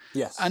Pure.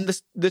 Yes. And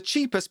the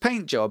cheapest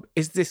paint job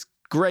is this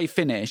grey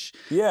finish.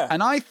 Yeah.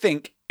 And I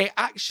think it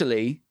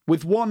actually,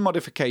 with one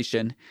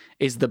modification,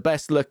 is the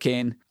best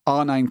looking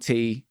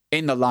R9T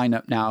in the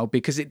lineup now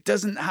because it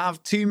doesn't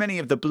have too many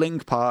of the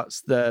blink parts,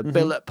 the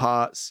billet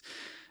parts.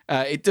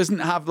 It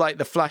doesn't have like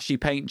the flashy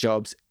paint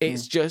jobs.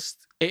 It's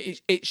just,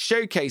 it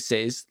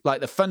showcases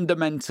like the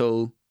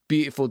fundamental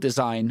beautiful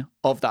design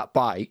of that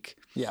bike.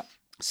 Yeah.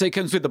 So it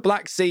comes with the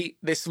black seat,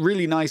 this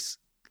really nice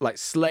like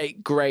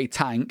slate grey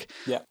tank.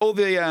 Yeah. All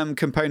the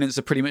components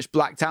are pretty much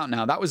blacked out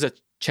now. That was a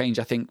change,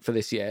 I think, for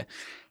this year.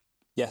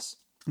 Yes.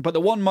 But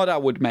the one mod I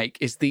would make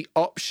is the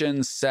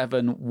Option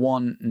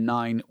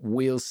 719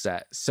 wheel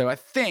set. So I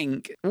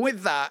think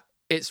with that,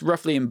 it's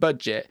roughly in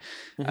budget.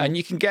 And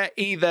you can get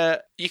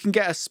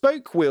a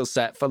spoke wheel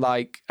set for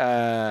like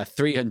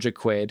 300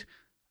 quid.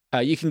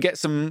 You can get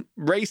some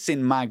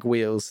racing mag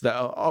wheels that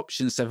are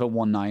Option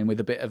 719 with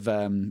a bit of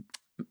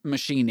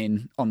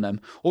machining on them,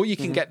 or you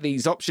can get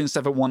these Option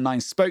 719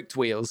 spoked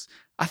wheels.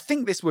 I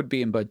think this would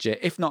be in budget.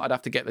 If not, I'd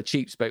have to get the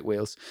cheap spoke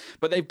wheels,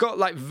 but they've got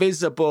like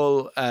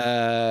visible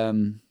I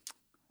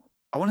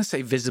want to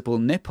say visible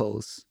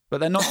nipples, but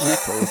they're not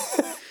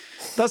nipples.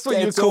 That's what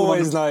you call them.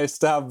 It's always nice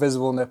to have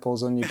visible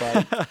nipples on your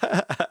bike.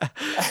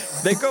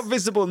 They've got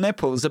visible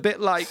nipples, a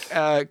bit like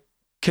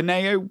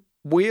Kaneo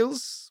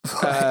wheels.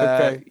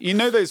 Okay. You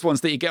know those ones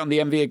that you get on the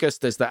MV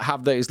Augustas that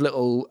have those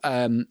little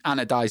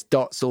anodized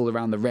dots all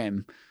around the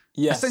rim?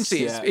 Yes.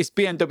 Essentially, it's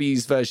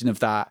BMW's version of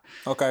that.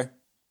 Okay.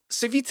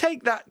 So if you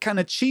take that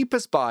kind of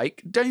cheapest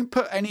bike, don't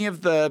put any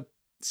of the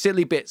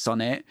silly bits on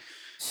it.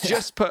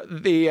 Just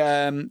put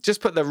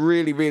the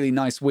really, really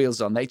nice wheels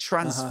on. They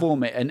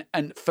transform it.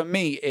 And for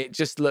me, it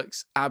just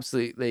looks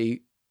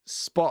absolutely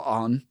spot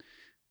on.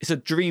 It's a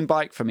dream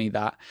bike for me,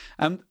 that.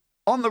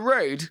 On the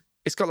road,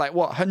 it's got like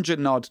 100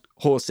 and odd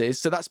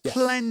horses, so that's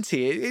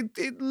plenty.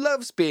 It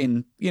loves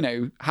being,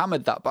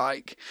 hammered, that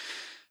bike,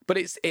 but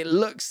it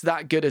looks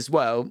that good as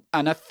well.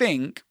 And I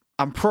think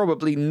I'm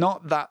probably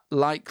not that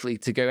likely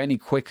to go any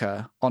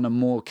quicker on a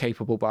more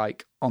capable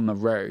bike on the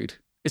road.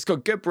 It's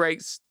got good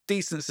brakes,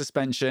 decent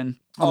suspension.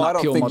 I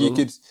don't think you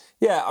could.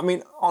 Yeah, I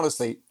mean,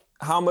 honestly,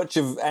 how much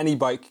of any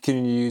bike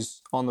can you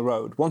use on the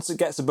road? Once it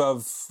gets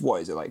above,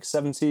 what is it, like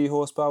 70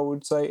 horsepower, I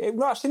would say?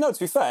 To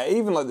be fair,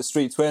 even like the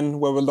Street Twin,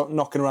 where we're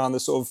knocking around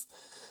the sort of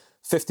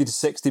 50 to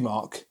 60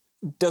 mark,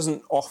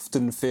 doesn't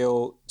often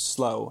feel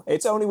slow.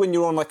 It's only when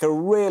you're on like a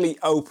really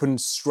open,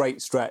 straight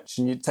stretch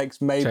and it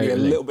takes maybe a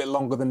little bit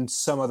longer than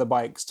some other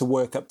bikes to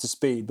work up to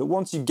speed. But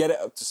once you get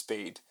it up to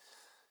speed,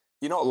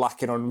 you're not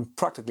lacking on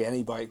practically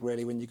any bike,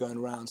 really, when you're going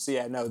around. So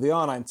yeah, no, the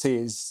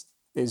R9T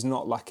is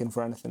not lacking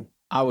for anything.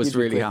 I was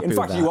really happy with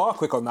that. In fact, you are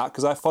quick on that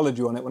because I followed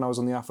you on it when I was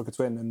on the Africa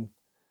Twin and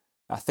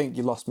I think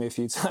you lost me a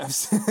few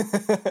times.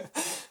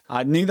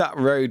 I knew that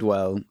road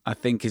well, I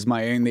think, is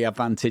my only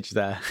advantage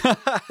there.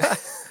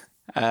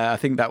 I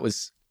think that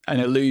was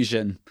an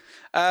illusion.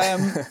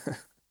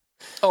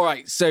 All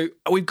right, so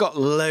we've got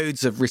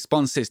loads of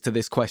responses to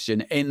this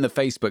question in the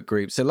Facebook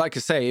group. So like I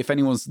say, if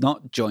anyone's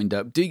not joined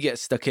up, do get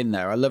stuck in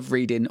there. I love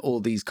reading all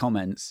these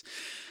comments.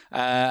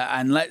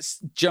 And let's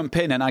jump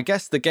in. And I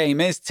guess the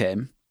game is,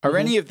 Tim, are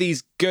any of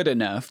these good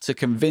enough to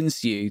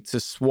convince you to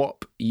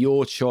swap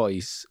your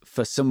choice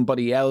for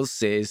somebody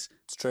else's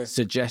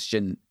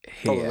suggestion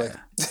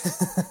here?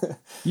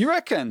 You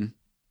reckon?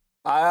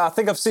 I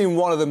think I've seen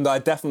one of them that I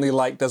definitely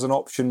liked as an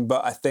option,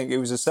 but I think it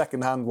was a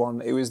second-hand one.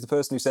 It was the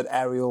person who said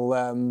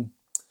Ariel.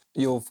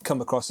 You'll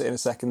come across it in a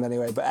second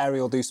anyway, but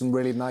Ariel do some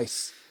really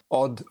nice,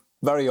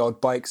 very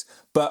odd bikes,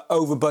 but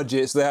over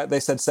budget. So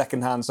they said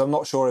second-hand, so I'm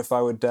not sure if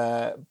I would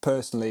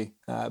personally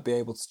be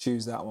able to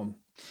choose that one.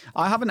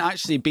 I haven't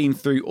actually been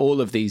through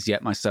all of these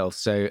yet myself,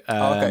 so...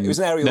 okay, it was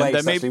an Ariel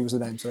Ace, actually, was the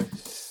name, sorry.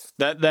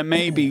 There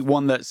may be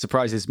one that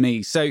surprises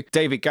me. So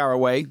David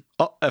Garraway,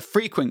 a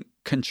frequent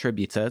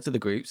contributor to the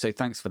group, so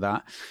thanks for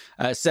that,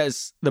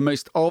 says the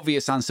most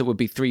obvious answer would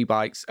be 3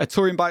 bikes: a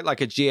touring bike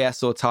like a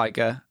GS or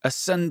Tiger, a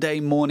Sunday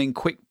morning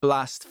quick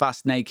blast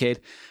fast naked,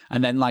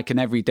 and then like an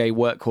everyday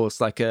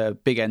workhorse like a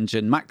big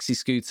engine maxi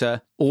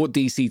scooter or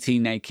DCT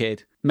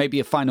naked, maybe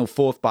a final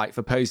 4th bike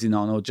for posing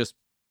on or just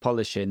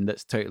polishing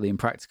that's totally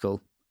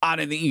impractical. I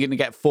don't think you're going to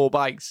get 4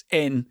 bikes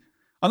in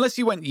unless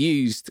you went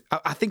used.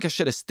 I think I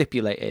should have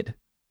stipulated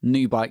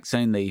new bikes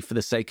only for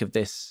the sake of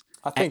this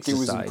exercise. It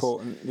was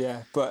important,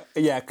 yeah. But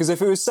yeah, because if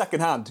it was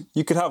second-hand,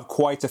 you could have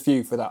quite a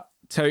few for that.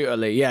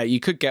 Totally, yeah. You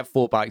could get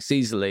 4 bikes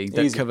easily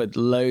that covered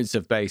loads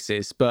of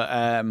bases.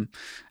 But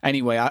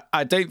anyway,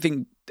 I don't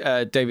think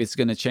David's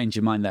going to change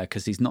your mind there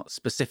because he's not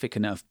specific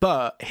enough.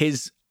 But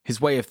his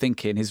way of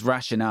thinking, his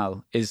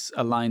rationale is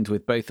aligned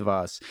with both of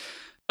ours.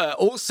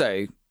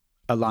 Also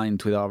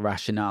aligned with our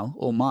rationale,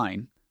 or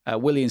mine,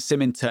 William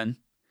Symington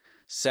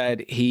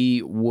said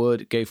he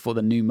would go for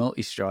the new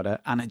Multistrada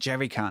and a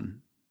jerry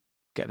can.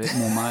 Get a bit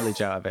more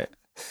mileage out of it.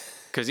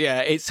 Because, yeah,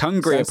 it's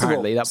hungry,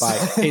 apparently, that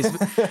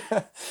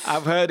bike.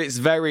 I've heard it's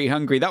very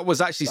hungry. That was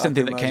actually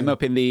something that came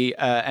up in the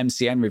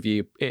MCN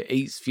review. It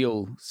eats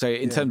fuel. So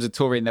in terms of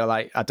touring, they're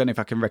like, I don't know if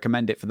I can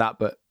recommend it for that,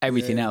 but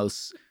everything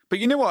else. But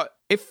you know what?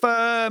 If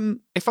I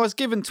was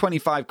given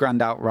 25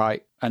 grand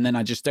outright and then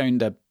I just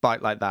owned a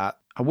bike like that,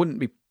 I wouldn't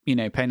be,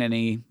 paying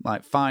any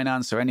like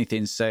finance or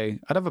anything. So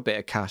I'd have a bit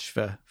of cash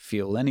for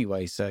fuel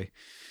anyway. So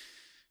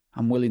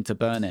I'm willing to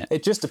burn it.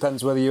 It just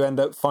depends whether you end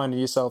up finding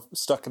yourself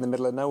stuck in the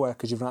middle of nowhere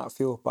because you've run out of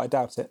fuel, but I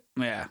doubt it.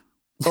 Yeah.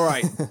 All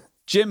right.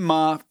 Jim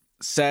Marr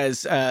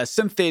says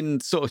something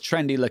sort of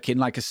trendy looking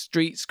like a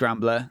street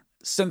scrambler,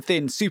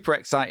 something super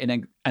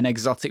exciting and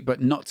exotic,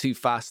 but not too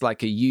fast,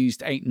 like a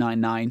used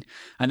 899.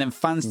 And then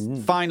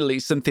finally,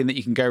 something that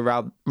you can go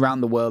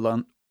round the world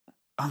on.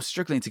 I'm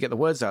struggling to get the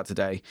words out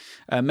today.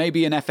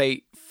 Maybe an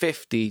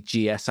F850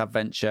 GS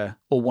Adventure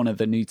or one of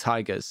the new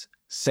Tigers.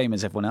 Same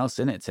as everyone else,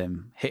 isn't it,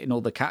 Tim? Hitting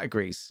all the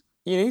categories.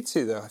 You need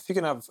to, though. If you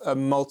can have a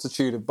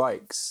multitude of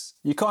bikes,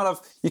 you can't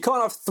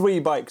have 3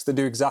 bikes that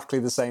do exactly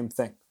the same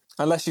thing.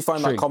 Unless you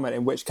find that comment,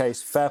 in which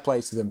case, fair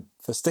play to them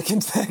for sticking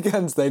to their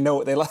guns. They know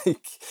what they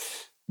like.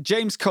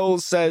 James Cole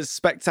says,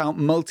 spec'd out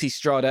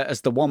Multistrada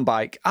as the one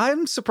bike.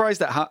 I'm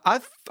surprised at how...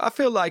 I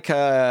feel like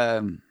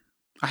I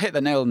hit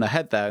the nail on the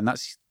head there, and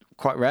that's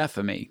quite rare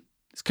for me.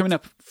 It's coming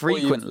up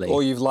frequently.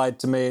 Or you've lied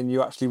to me and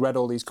you actually read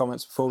all these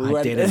comments before we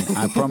went. I didn't.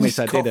 I promise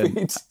I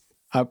didn't.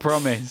 I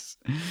promise.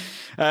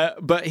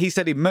 But he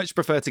said he'd much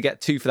prefer to get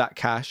 2 for that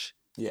cash.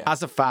 Yeah.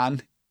 As a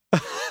fan...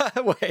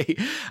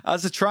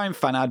 as a Triumph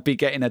fan, I'd be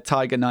getting a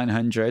Tiger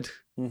 900.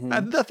 Mm-hmm.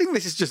 And I think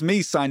this is just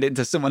me signed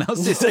into someone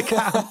else's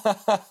account.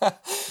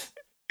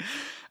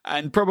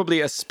 And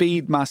probably a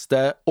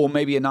Speedmaster or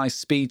maybe a nice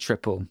Speed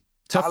Triple.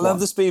 I love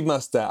the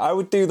Speedmaster. I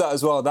would do that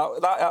as well.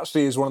 That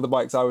actually is one of the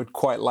bikes I would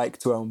quite like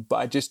to own.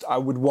 But I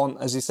would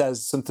want, as he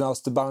says, something else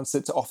to balance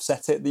it, to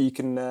offset it, that you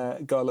can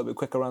go a little bit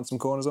quicker around some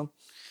corners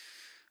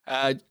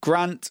on.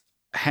 Grant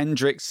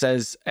Hendricks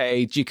says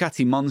a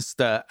Ducati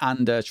Monster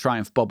and a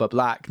Triumph Bobber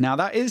Black. Now,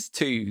 that is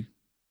 2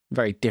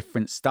 very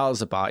different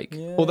styles of bike.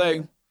 Yeah.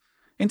 Although,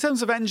 in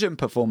terms of engine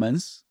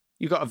performance,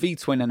 you've got a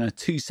V-twin and a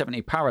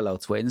 270 parallel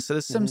twin. So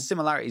there's some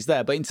similarities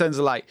there. But in terms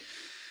of like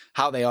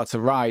how they are to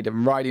ride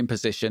and riding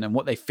position and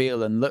what they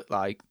feel and look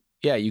like,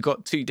 yeah, you've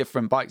got 2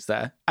 different bikes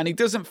there. And he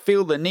doesn't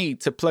feel the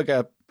need to plug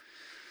a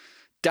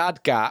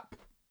dad gap.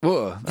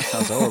 Whoa, that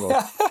sounds horrible.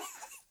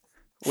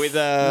 With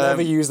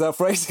never use that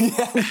phrase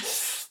again.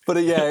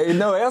 But yeah,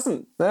 no, he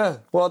hasn't. Yeah,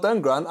 well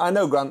done, Grant. I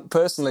know Grant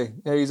personally.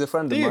 Yeah, he's a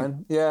friend of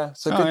mine. Yeah,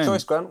 so good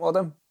choice, Grant. Well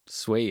done.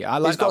 Sweet. I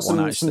like that one,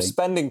 actually. He's got some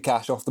spending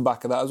cash off the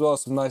back of that as well.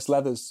 Some nice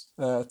leathers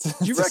Do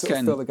you reckon? Sort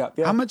of fill the gap.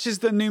 Yeah. How much is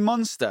the new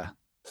Monster?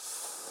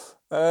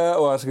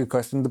 Well, that's a good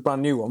question. The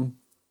brand new one.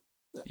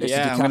 It's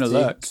I'm going to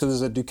look. So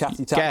there's a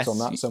Ducati tax on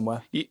that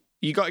somewhere.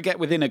 You got to get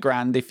within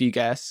 £1,000 if you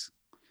guess,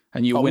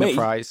 and you win a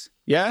prize.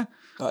 Yeah?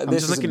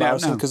 This is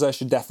embarrassing because I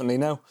should definitely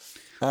know.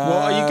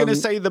 Well, are you going to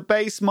say the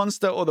base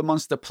Monster or the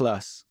Monster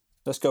Plus?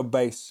 Let's go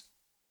base.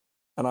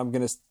 And I'm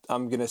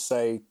gonna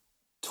say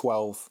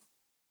 12.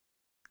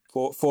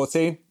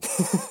 14?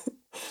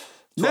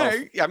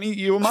 No, I mean,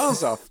 you were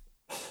miles off.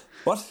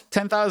 What?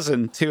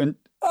 10,000 to...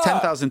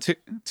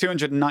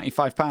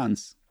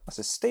 £10,295. That's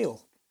a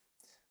steal.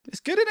 It's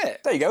good, isn't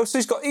it? There you go. So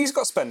he's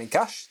got spending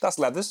cash. That's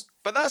leathers.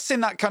 But that's in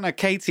that kind of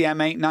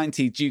KTM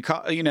 890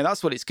 Ducati.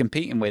 That's what it's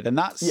competing with, and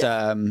that's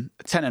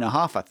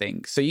 10.5, I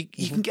think. So you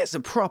can get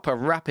some proper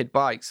rapid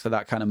bikes for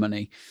that kind of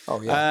money.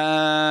 Oh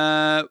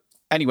yeah.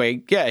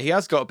 Anyway, yeah, he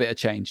has got a bit of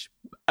change.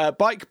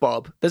 Bike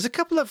Bob. There's a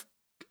couple of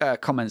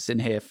comments in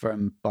here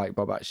from Bike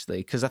Bob actually,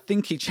 because I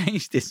think he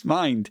changed his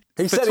mind.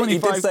 He said he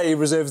did say he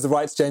reserves the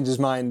right to change his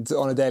mind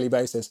on a daily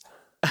basis.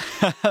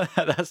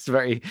 That's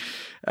very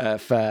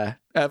fair.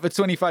 For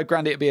 25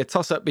 grand, it'd be a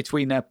toss-up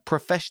between a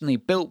professionally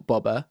built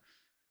bobber,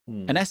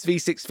 an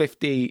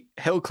SV650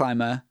 hill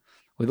climber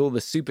with all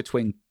the Super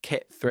Twin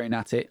kit thrown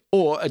at it,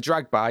 or a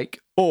drag bike,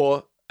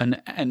 or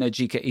an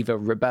Energica Evo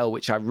Rebel,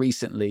 which I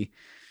recently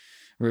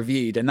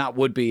reviewed, and that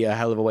would be a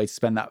hell of a way to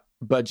spend that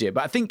budget.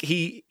 But I think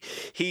he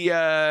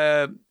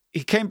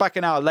came back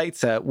an hour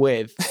later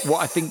with what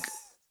I think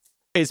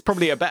is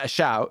probably a better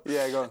shout,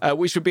 go on.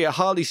 which would be a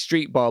Harley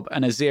Street Bob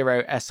and a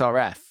Zero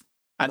SRF.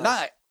 And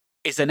that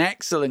is an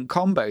excellent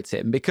combo,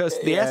 Tim, because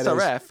the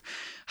SRF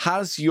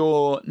has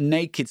your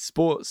naked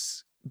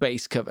sports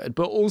base covered,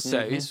 but also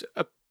is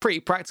a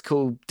pretty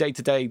practical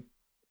day-to-day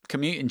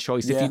commuting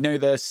choice if you know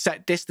the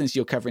set distance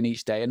you're covering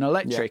each day. And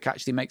electric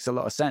actually makes a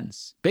lot of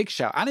sense. Big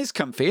shout. And it's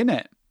comfy, isn't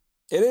it?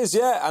 It is,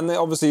 yeah. And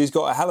obviously he's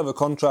got a hell of a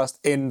contrast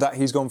in that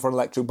he's gone for an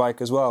electric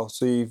bike as well.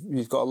 So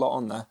you've got a lot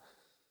on there.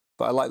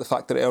 But I like the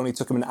fact that it only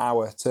took him an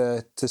hour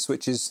to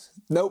switch his...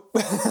 Nope,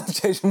 I've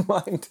changed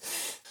my mind.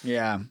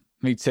 Yeah,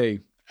 me too.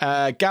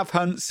 Gav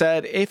Hunt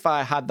said, if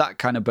I had that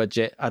kind of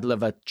budget, I'd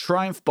love a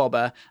Triumph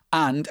Bobber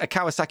and a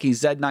Kawasaki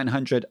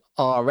Z900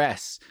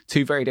 RS.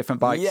 Two very different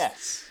bikes.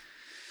 Yes.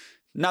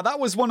 Now, that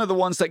was one of the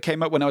ones that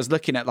came up when I was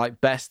looking at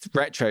like best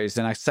retros,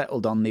 and I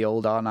settled on the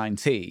old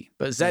R9T.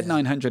 But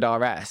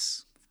Z900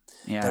 RS,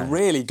 they're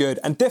really good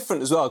and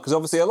different as well, because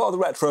obviously a lot of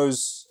the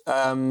retros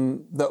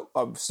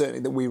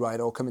that we ride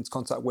or come into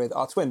contact with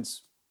are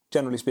twins,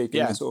 generally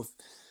speaking. They're sort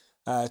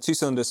of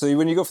two-cylinder. So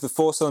when you go for the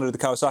four-cylinder of the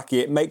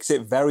Kawasaki, it makes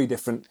it very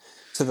different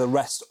to the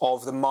rest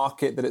of the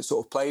market that it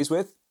sort of plays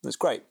with. That's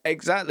great.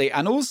 Exactly.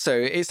 And also,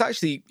 it's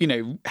actually,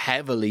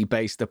 heavily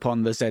based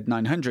upon the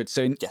Z900.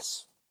 So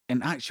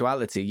in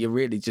actuality, you're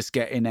really just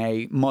getting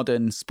a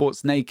modern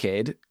sports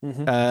naked,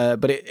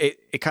 but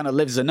it kind of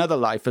lives another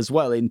life as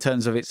well in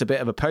terms of it's a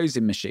bit of a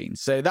posing machine.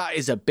 So that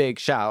is a big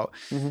shout.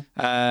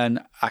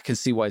 And I can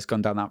see why it's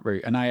gone down that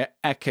route. And I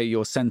echo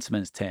your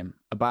sentiments, Tim,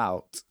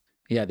 about,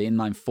 the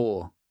inline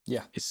four.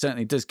 Yeah. It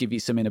certainly does give you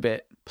something a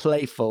bit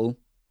playful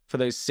for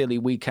those silly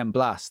weekend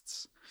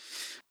blasts.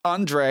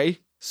 Andre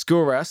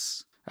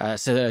Skouras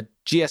said a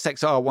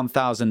GSX-R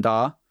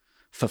 1000R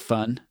for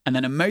fun, and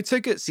then a Moto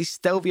Guzzi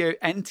Stelvio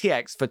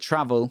NTX for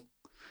travel,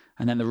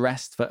 and then the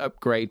rest for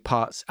upgrade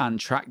parts and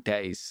track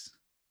days.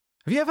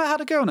 Have you ever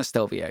had a go on a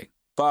Stelvio?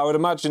 But I would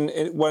imagine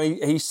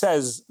when he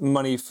says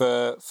money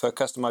for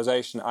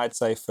customization, I'd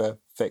say for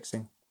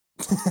fixing.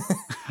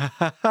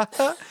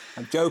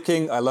 I'm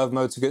joking. I love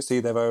Moto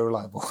Guzzi. They're very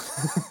reliable.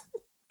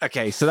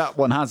 Okay, so that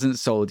one hasn't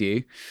sold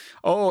you.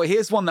 Oh,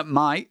 here's one that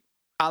might.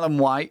 Alan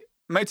White,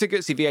 Moto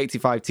Guzzi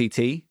V85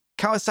 TT,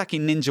 Kawasaki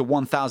Ninja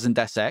 1000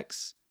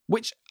 SX,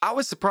 which I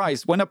was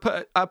surprised when I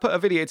put a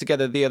video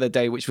together the other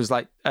day, which was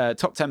like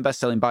top 10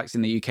 best-selling bikes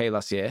in the UK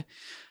last year.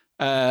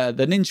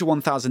 The Ninja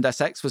 1000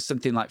 SX was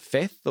something like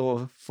 5th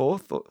or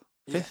 4th or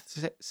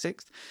 5th,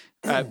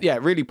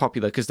 6th. Really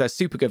popular because they're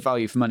super good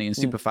value for money and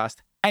super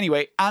fast.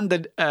 Anyway, and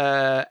the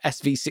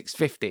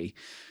SV650.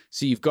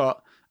 So you've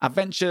got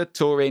adventure,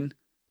 touring,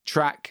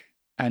 track,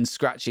 and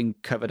scratching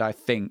covered, I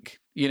think.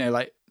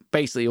 Like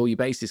basically all your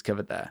bases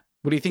covered there.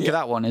 What do you think of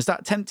that one? Is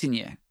that tempting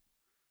you?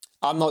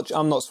 I'm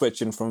not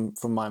switching from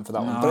mine for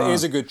that one, but it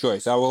is a good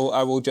choice. I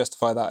will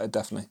justify that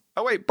definitely.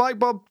 Oh wait, Bike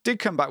Bob did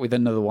come back with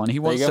another one. He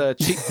wants a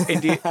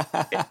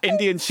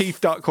Indian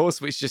Chief Dark Horse,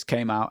 which just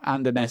came out,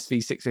 and an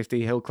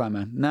SV650 Hill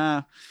Climber.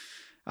 Nah,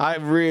 I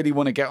really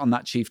want to get on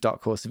that Chief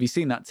Dark Horse. Have you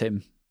seen that,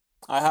 Tim?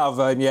 I have,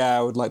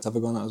 I would like to have a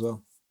go on that as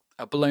well.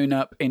 A blown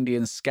up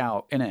Indian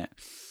Scout, innit?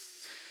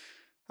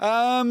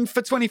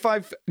 For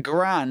 25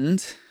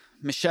 grand,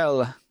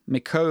 Michelle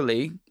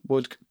Micoli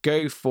would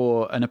go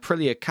for an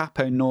Aprilia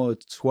Capo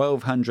Nord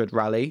 1200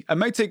 Rally, a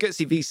Moto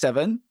Guzzi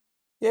V7,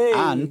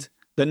 and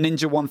the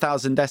Ninja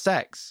 1000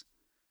 SX.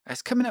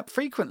 It's coming up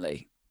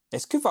frequently.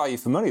 It's good value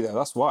for money, though.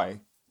 That's why.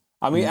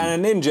 I mean,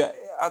 and a Ninja,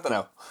 I don't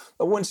know.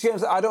 Once again,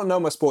 I don't know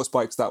my sports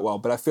bikes that well,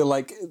 but I feel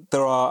like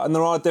there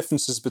are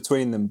differences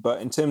between them.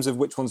 But in terms of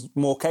which one's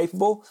more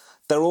capable,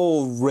 they're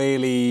all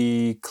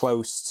really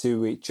close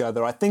to each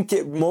other. I think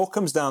it more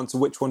comes down to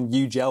which one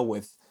you gel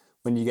with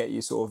when you get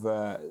your sort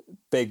of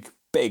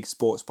big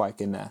sports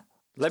bike in there.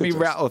 Let me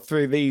rattle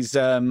through these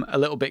a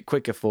little bit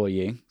quicker for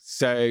you.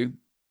 So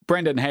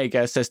Brendan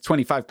Hager says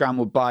 25 grand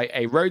would buy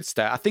a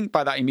Roadster. I think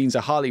by that he means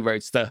a Harley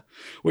Roadster,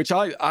 which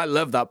I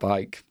love that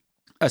bike.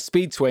 A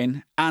Speed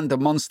Twin and a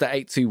Monster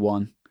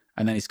 821.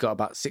 And then he's got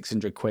about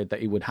 600 quid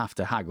that he would have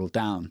to haggle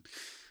down.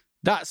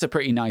 That's a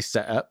pretty nice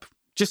setup.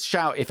 Just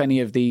shout if any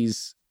of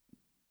these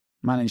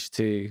manage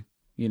to,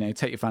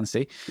 take your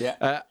fancy.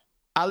 Yeah.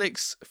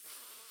 Alex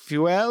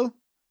Fuel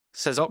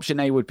says option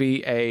A would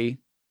be a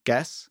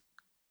guess.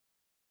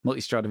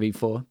 Multistrada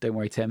V4. Don't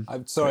worry, Tim.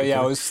 I'm sorry,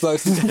 I was slow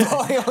to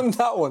deploy on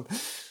that one.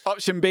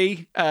 Option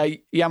B,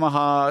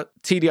 Yamaha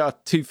TDR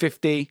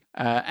 250,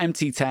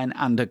 MT10,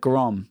 and a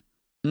Grom.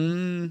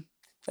 I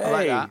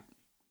like that.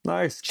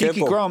 Nice. Cheeky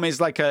Careful. Grom is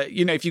like a,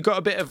 if you've got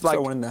a bit of like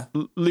Throw one in there.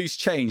 loose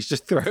change,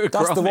 just throw a Grom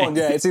That's the one, in.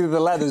 yeah. It's either the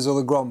leathers or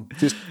the Grom.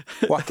 Just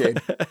whack it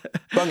in.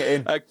 Bung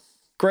it in.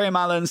 Graham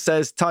Allen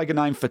says Tiger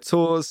 9 for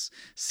tours,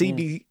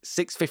 CB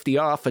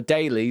 650R for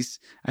dailies,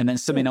 and then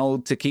something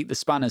old to keep the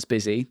spanners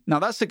busy. Now,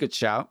 that's a good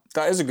shout.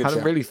 That is a good I shout.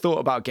 hadn't really thought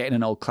about getting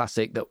an old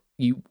classic that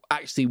you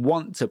actually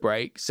want to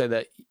break so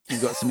that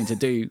you've got something to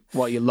do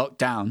while you're locked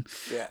down.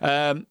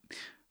 Yeah.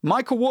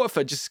 Michael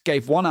Waterford just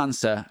gave one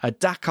answer, a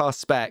Dakar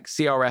spec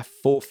CRF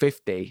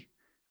 450.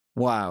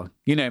 Wow.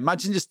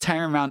 Imagine just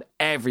tearing around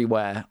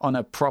everywhere on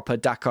a proper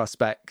Dakar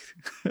spec.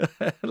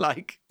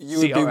 Like You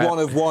would CRF. be one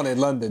of one in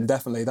London,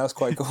 definitely. That's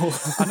quite cool.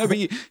 I know, but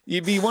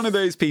you'd be one of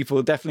those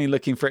people definitely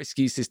looking for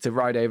excuses to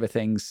ride over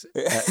things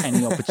at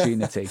any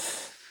opportunity.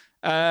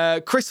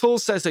 Chris Hall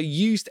says a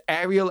used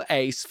Aerial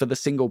Ace for the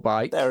single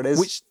bike. There it is.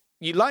 Which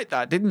you liked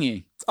that, didn't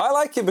you? I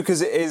like it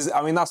because it is,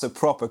 that's a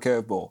proper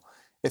curveball.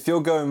 If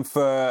you're going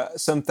for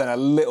something a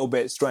little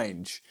bit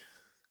strange,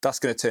 that's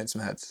going to turn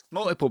some heads.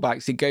 Multiple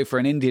bikes, you'd go for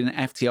an Indian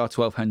FTR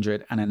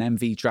 1200 and an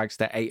MV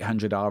Dragster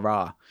 800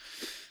 RR.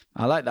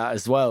 I like that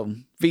as well.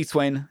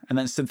 V-twin, and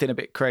then something a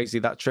bit crazy,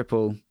 that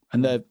triple.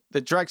 And the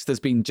Dragster's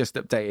been just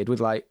updated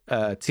with like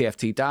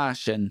TFT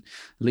dash and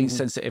lean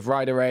sensitive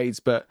rider aids,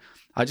 but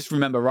I just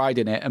remember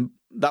riding it, and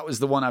that was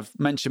the one I've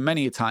mentioned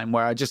many a time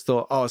where I just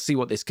thought, I'll see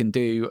what this can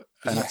do.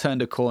 And I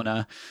turned a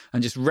corner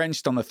and just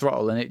wrenched on the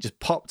throttle, and it just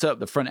popped up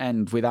the front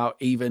end without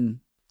even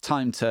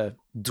time to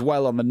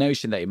dwell on the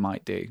notion that it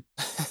might do.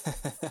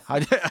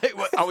 I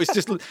was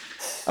just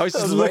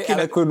looking at.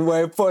 I couldn't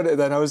way of putting it.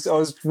 Then I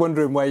was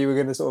wondering where you were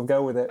going to sort of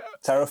go with it.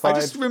 Terrified.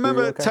 I just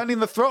remember turning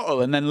the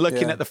throttle and then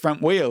looking at the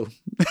front wheel.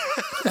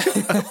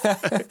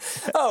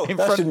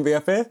 That shouldn't be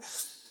up here.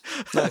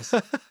 Nice.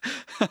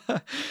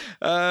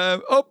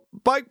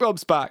 Bike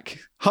Bob's back.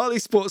 Harley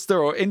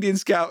Sportster or Indian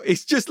Scout.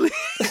 He's just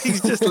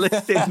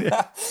listing.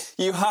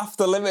 You have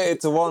to limit it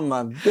to one,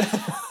 man.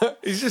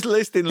 He's just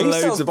listing He loads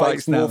sells of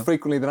bikes now. more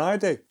frequently than I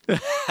do.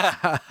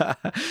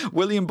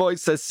 William Boyd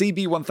says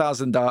CB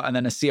 1000R and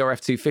then a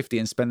CRF 250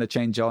 and spend the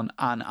change on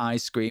an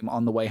ice cream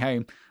on the way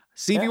home.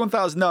 CB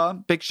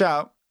 1000R, big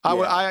shout.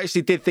 I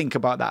actually did think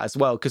about that as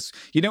well, because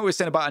what we were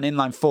saying about an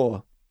inline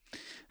 4.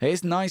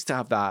 It's nice to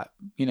have that,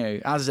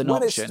 as an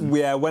option.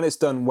 When it's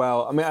done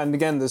well. And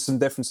again, there's some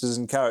differences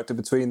in character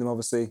between them,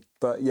 obviously.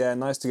 But yeah,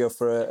 nice to go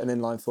for an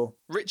inline 4.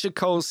 Richard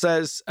Cole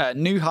says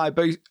new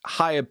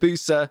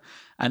Hayabusa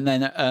and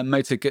then a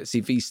Moto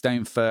Guzzi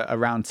V-Stone for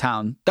around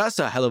town. That's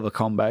a hell of a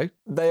combo.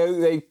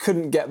 They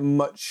couldn't get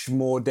much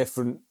more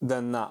different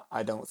than that,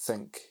 I don't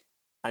think.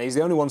 And he's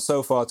the only one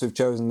so far to have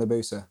chosen the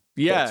Busa.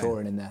 Yeah.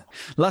 Touring in there.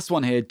 Last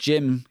one here,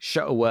 Jim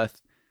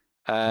Shuttleworth.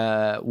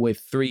 With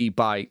 3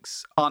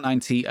 bikes,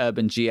 R90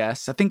 Urban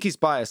GS. I think he's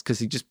biased because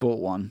he just bought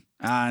one.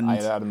 And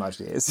I'd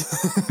imagine he is.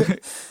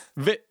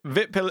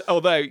 Vitpil,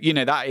 although,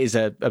 that is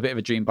a bit of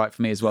a dream bike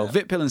for me as well.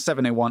 Yeah. Vitpil and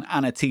 701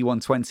 and a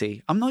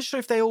T120. I'm not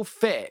sure if they all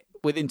fit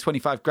within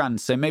 25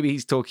 grand, so maybe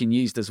he's talking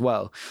used as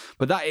well.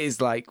 But that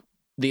is like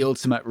the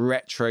ultimate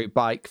retro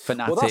bike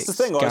fanatic. Well, that's the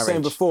thing. I was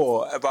saying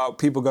before about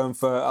people going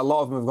for, a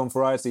lot of them have gone for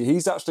variety.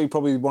 He's actually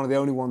probably one of the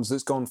only ones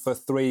that's gone for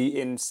 3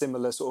 in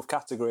similar sort of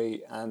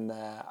category, and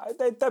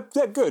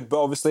they're good.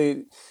 But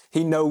obviously,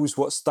 he knows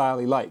what style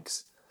he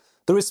likes.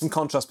 There is some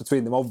contrast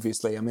between them,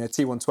 obviously. a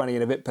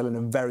T120 and a Vitpillen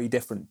are very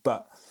different,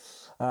 but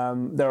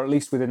they're at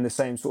least within the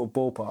same sort of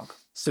ballpark.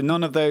 So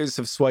none of those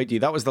have swayed you.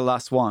 That was the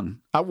last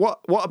one. What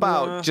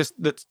about just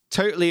the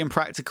totally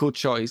impractical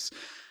choice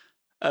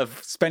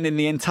of spending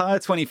the entire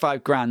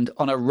 25 grand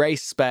on a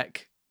race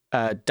spec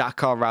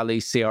Dakar Rally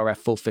CRF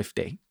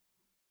 450?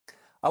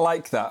 I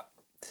like that.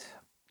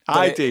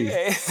 I do.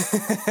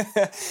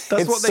 That's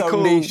what they so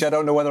call niche. I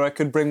don't know whether I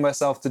could bring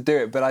myself to do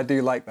it, but I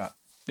do like that.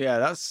 Yeah,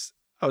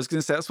 I was going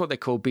to say that's what they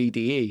call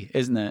BDE,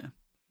 isn't it?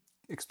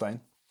 Explain.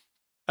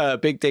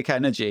 Big dick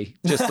energy,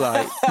 just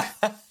like.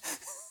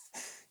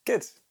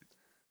 Good.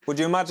 Would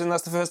you imagine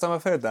that's the first time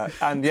I've heard that?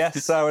 And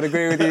yes, I would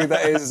agree with you.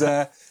 That is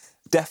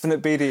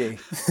definite BDE.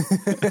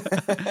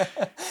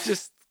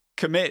 Just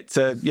commit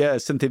to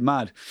something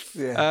mad.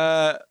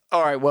 Yeah.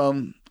 All right.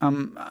 Well,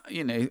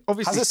 obviously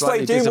has it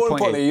slightly swayed you? More disappointed.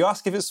 importantly, you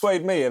ask if it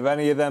swayed me. Have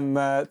any of them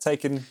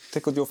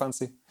tickled your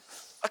fancy?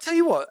 I'll tell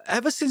you what,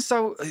 ever since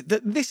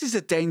this is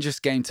a dangerous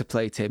game to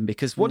play, Tim,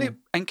 because what it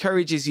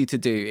encourages you to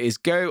do is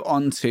go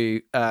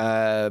onto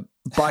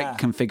bike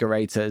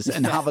configurators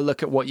and have a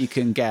look at what you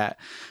can get.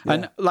 Yeah.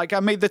 And I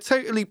made the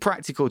totally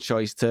practical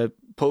choice to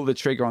pull the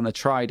trigger on the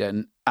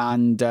Trident,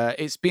 and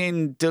it's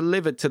being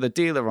delivered to the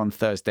dealer on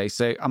Thursday.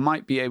 So I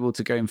might be able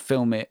to go and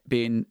film it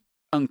being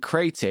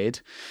uncrated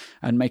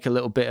and make a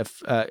little bit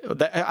of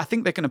I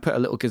think they're going to put a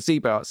little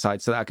gazebo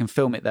outside so that I can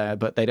film it there,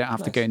 but they don't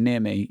have to go near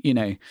me,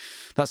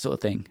 that sort of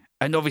thing.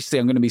 And obviously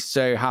I'm going to be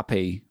so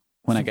happy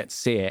when I get to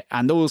see it.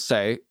 And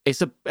also,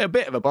 it's a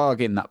bit of a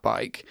bargain, that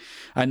bike.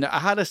 And I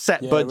had a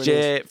set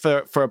budget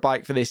for a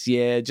bike for this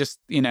year, just,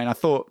 and I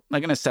thought I'm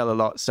going to sell a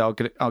lot, so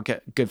I'll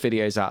get good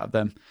videos out of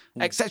them,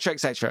 etc.,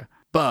 etc.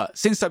 But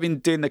since I've been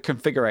doing the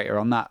configurator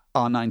on that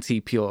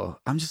R9T Pure,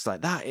 I'm just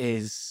like, that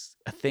is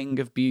a thing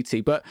of beauty.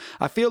 But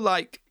I feel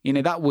like,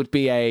 that would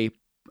be a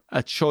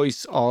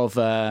choice of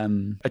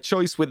a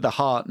choice with the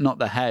heart, not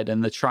the head,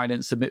 and the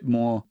Trident's a bit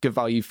more good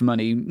value for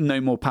money,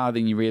 no more power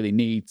than you really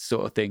need,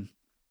 sort of thing.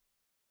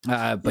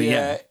 But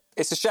yeah,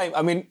 it's a shame.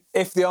 I mean,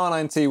 if the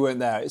R9T weren't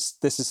there,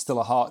 this is still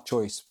a heart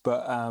choice.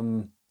 But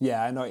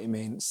yeah, I know what you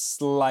mean. It's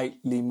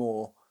slightly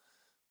more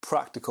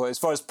practical as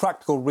far as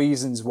practical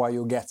reasons why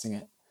you're getting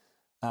it.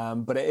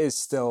 But it is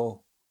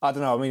still, I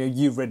don't know. I mean,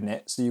 you've ridden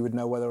it, so you would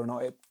know whether or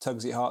not it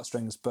tugs at your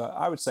heartstrings. But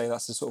I would say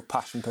that's a sort of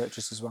passion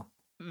purchase as well.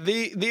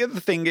 The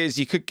other thing is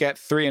you could get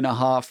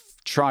 3.5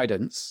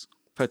 Tridents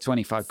for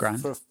 25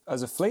 grand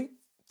as a fleet,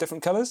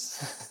 different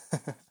colours.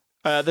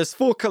 There's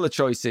 4 color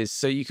choices,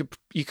 so you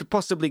could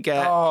possibly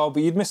get. Oh,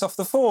 but you'd miss off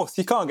the 4th.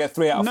 You can't get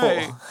 3 out of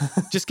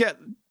 4. Just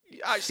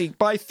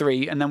buy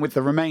 3, and then with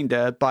the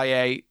remainder, buy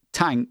the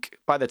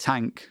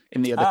tank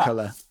in the other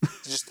color.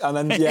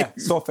 And then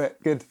swap it.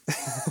 Good.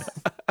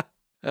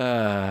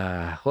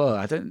 Well,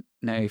 I don't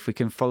know if we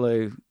can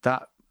follow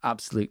that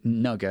absolute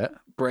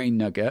brain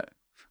nugget,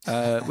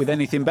 with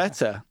anything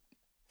better.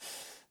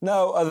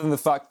 No, other than the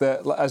fact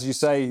that, as you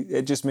say,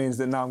 it just means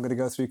that now I'm going to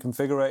go through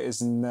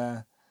configurators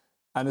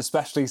and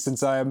especially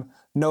since I am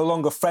no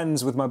longer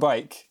friends with my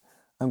bike,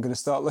 I'm going to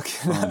start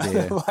looking at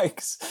other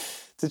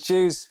bikes to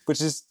choose, which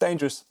is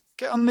dangerous.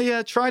 Get on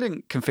the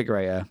Trident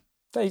configurator.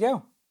 There you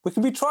go. We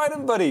can be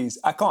Trident buddies.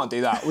 I can't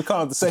do that. We can't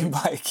have the same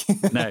bike.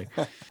 No,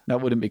 that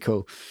wouldn't be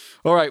cool.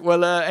 All right,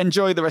 well,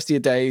 enjoy the rest of your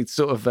day,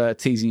 sort of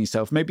teasing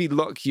yourself. Maybe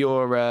lock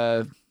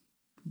your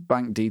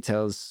bank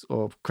details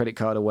or credit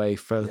card away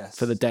for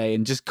the day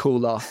and just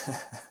cool off.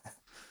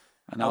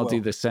 And I'll do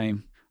the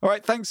same. All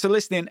right, thanks for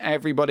listening,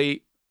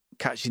 everybody.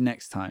 Catch you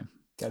next time.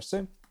 Catch you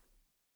soon.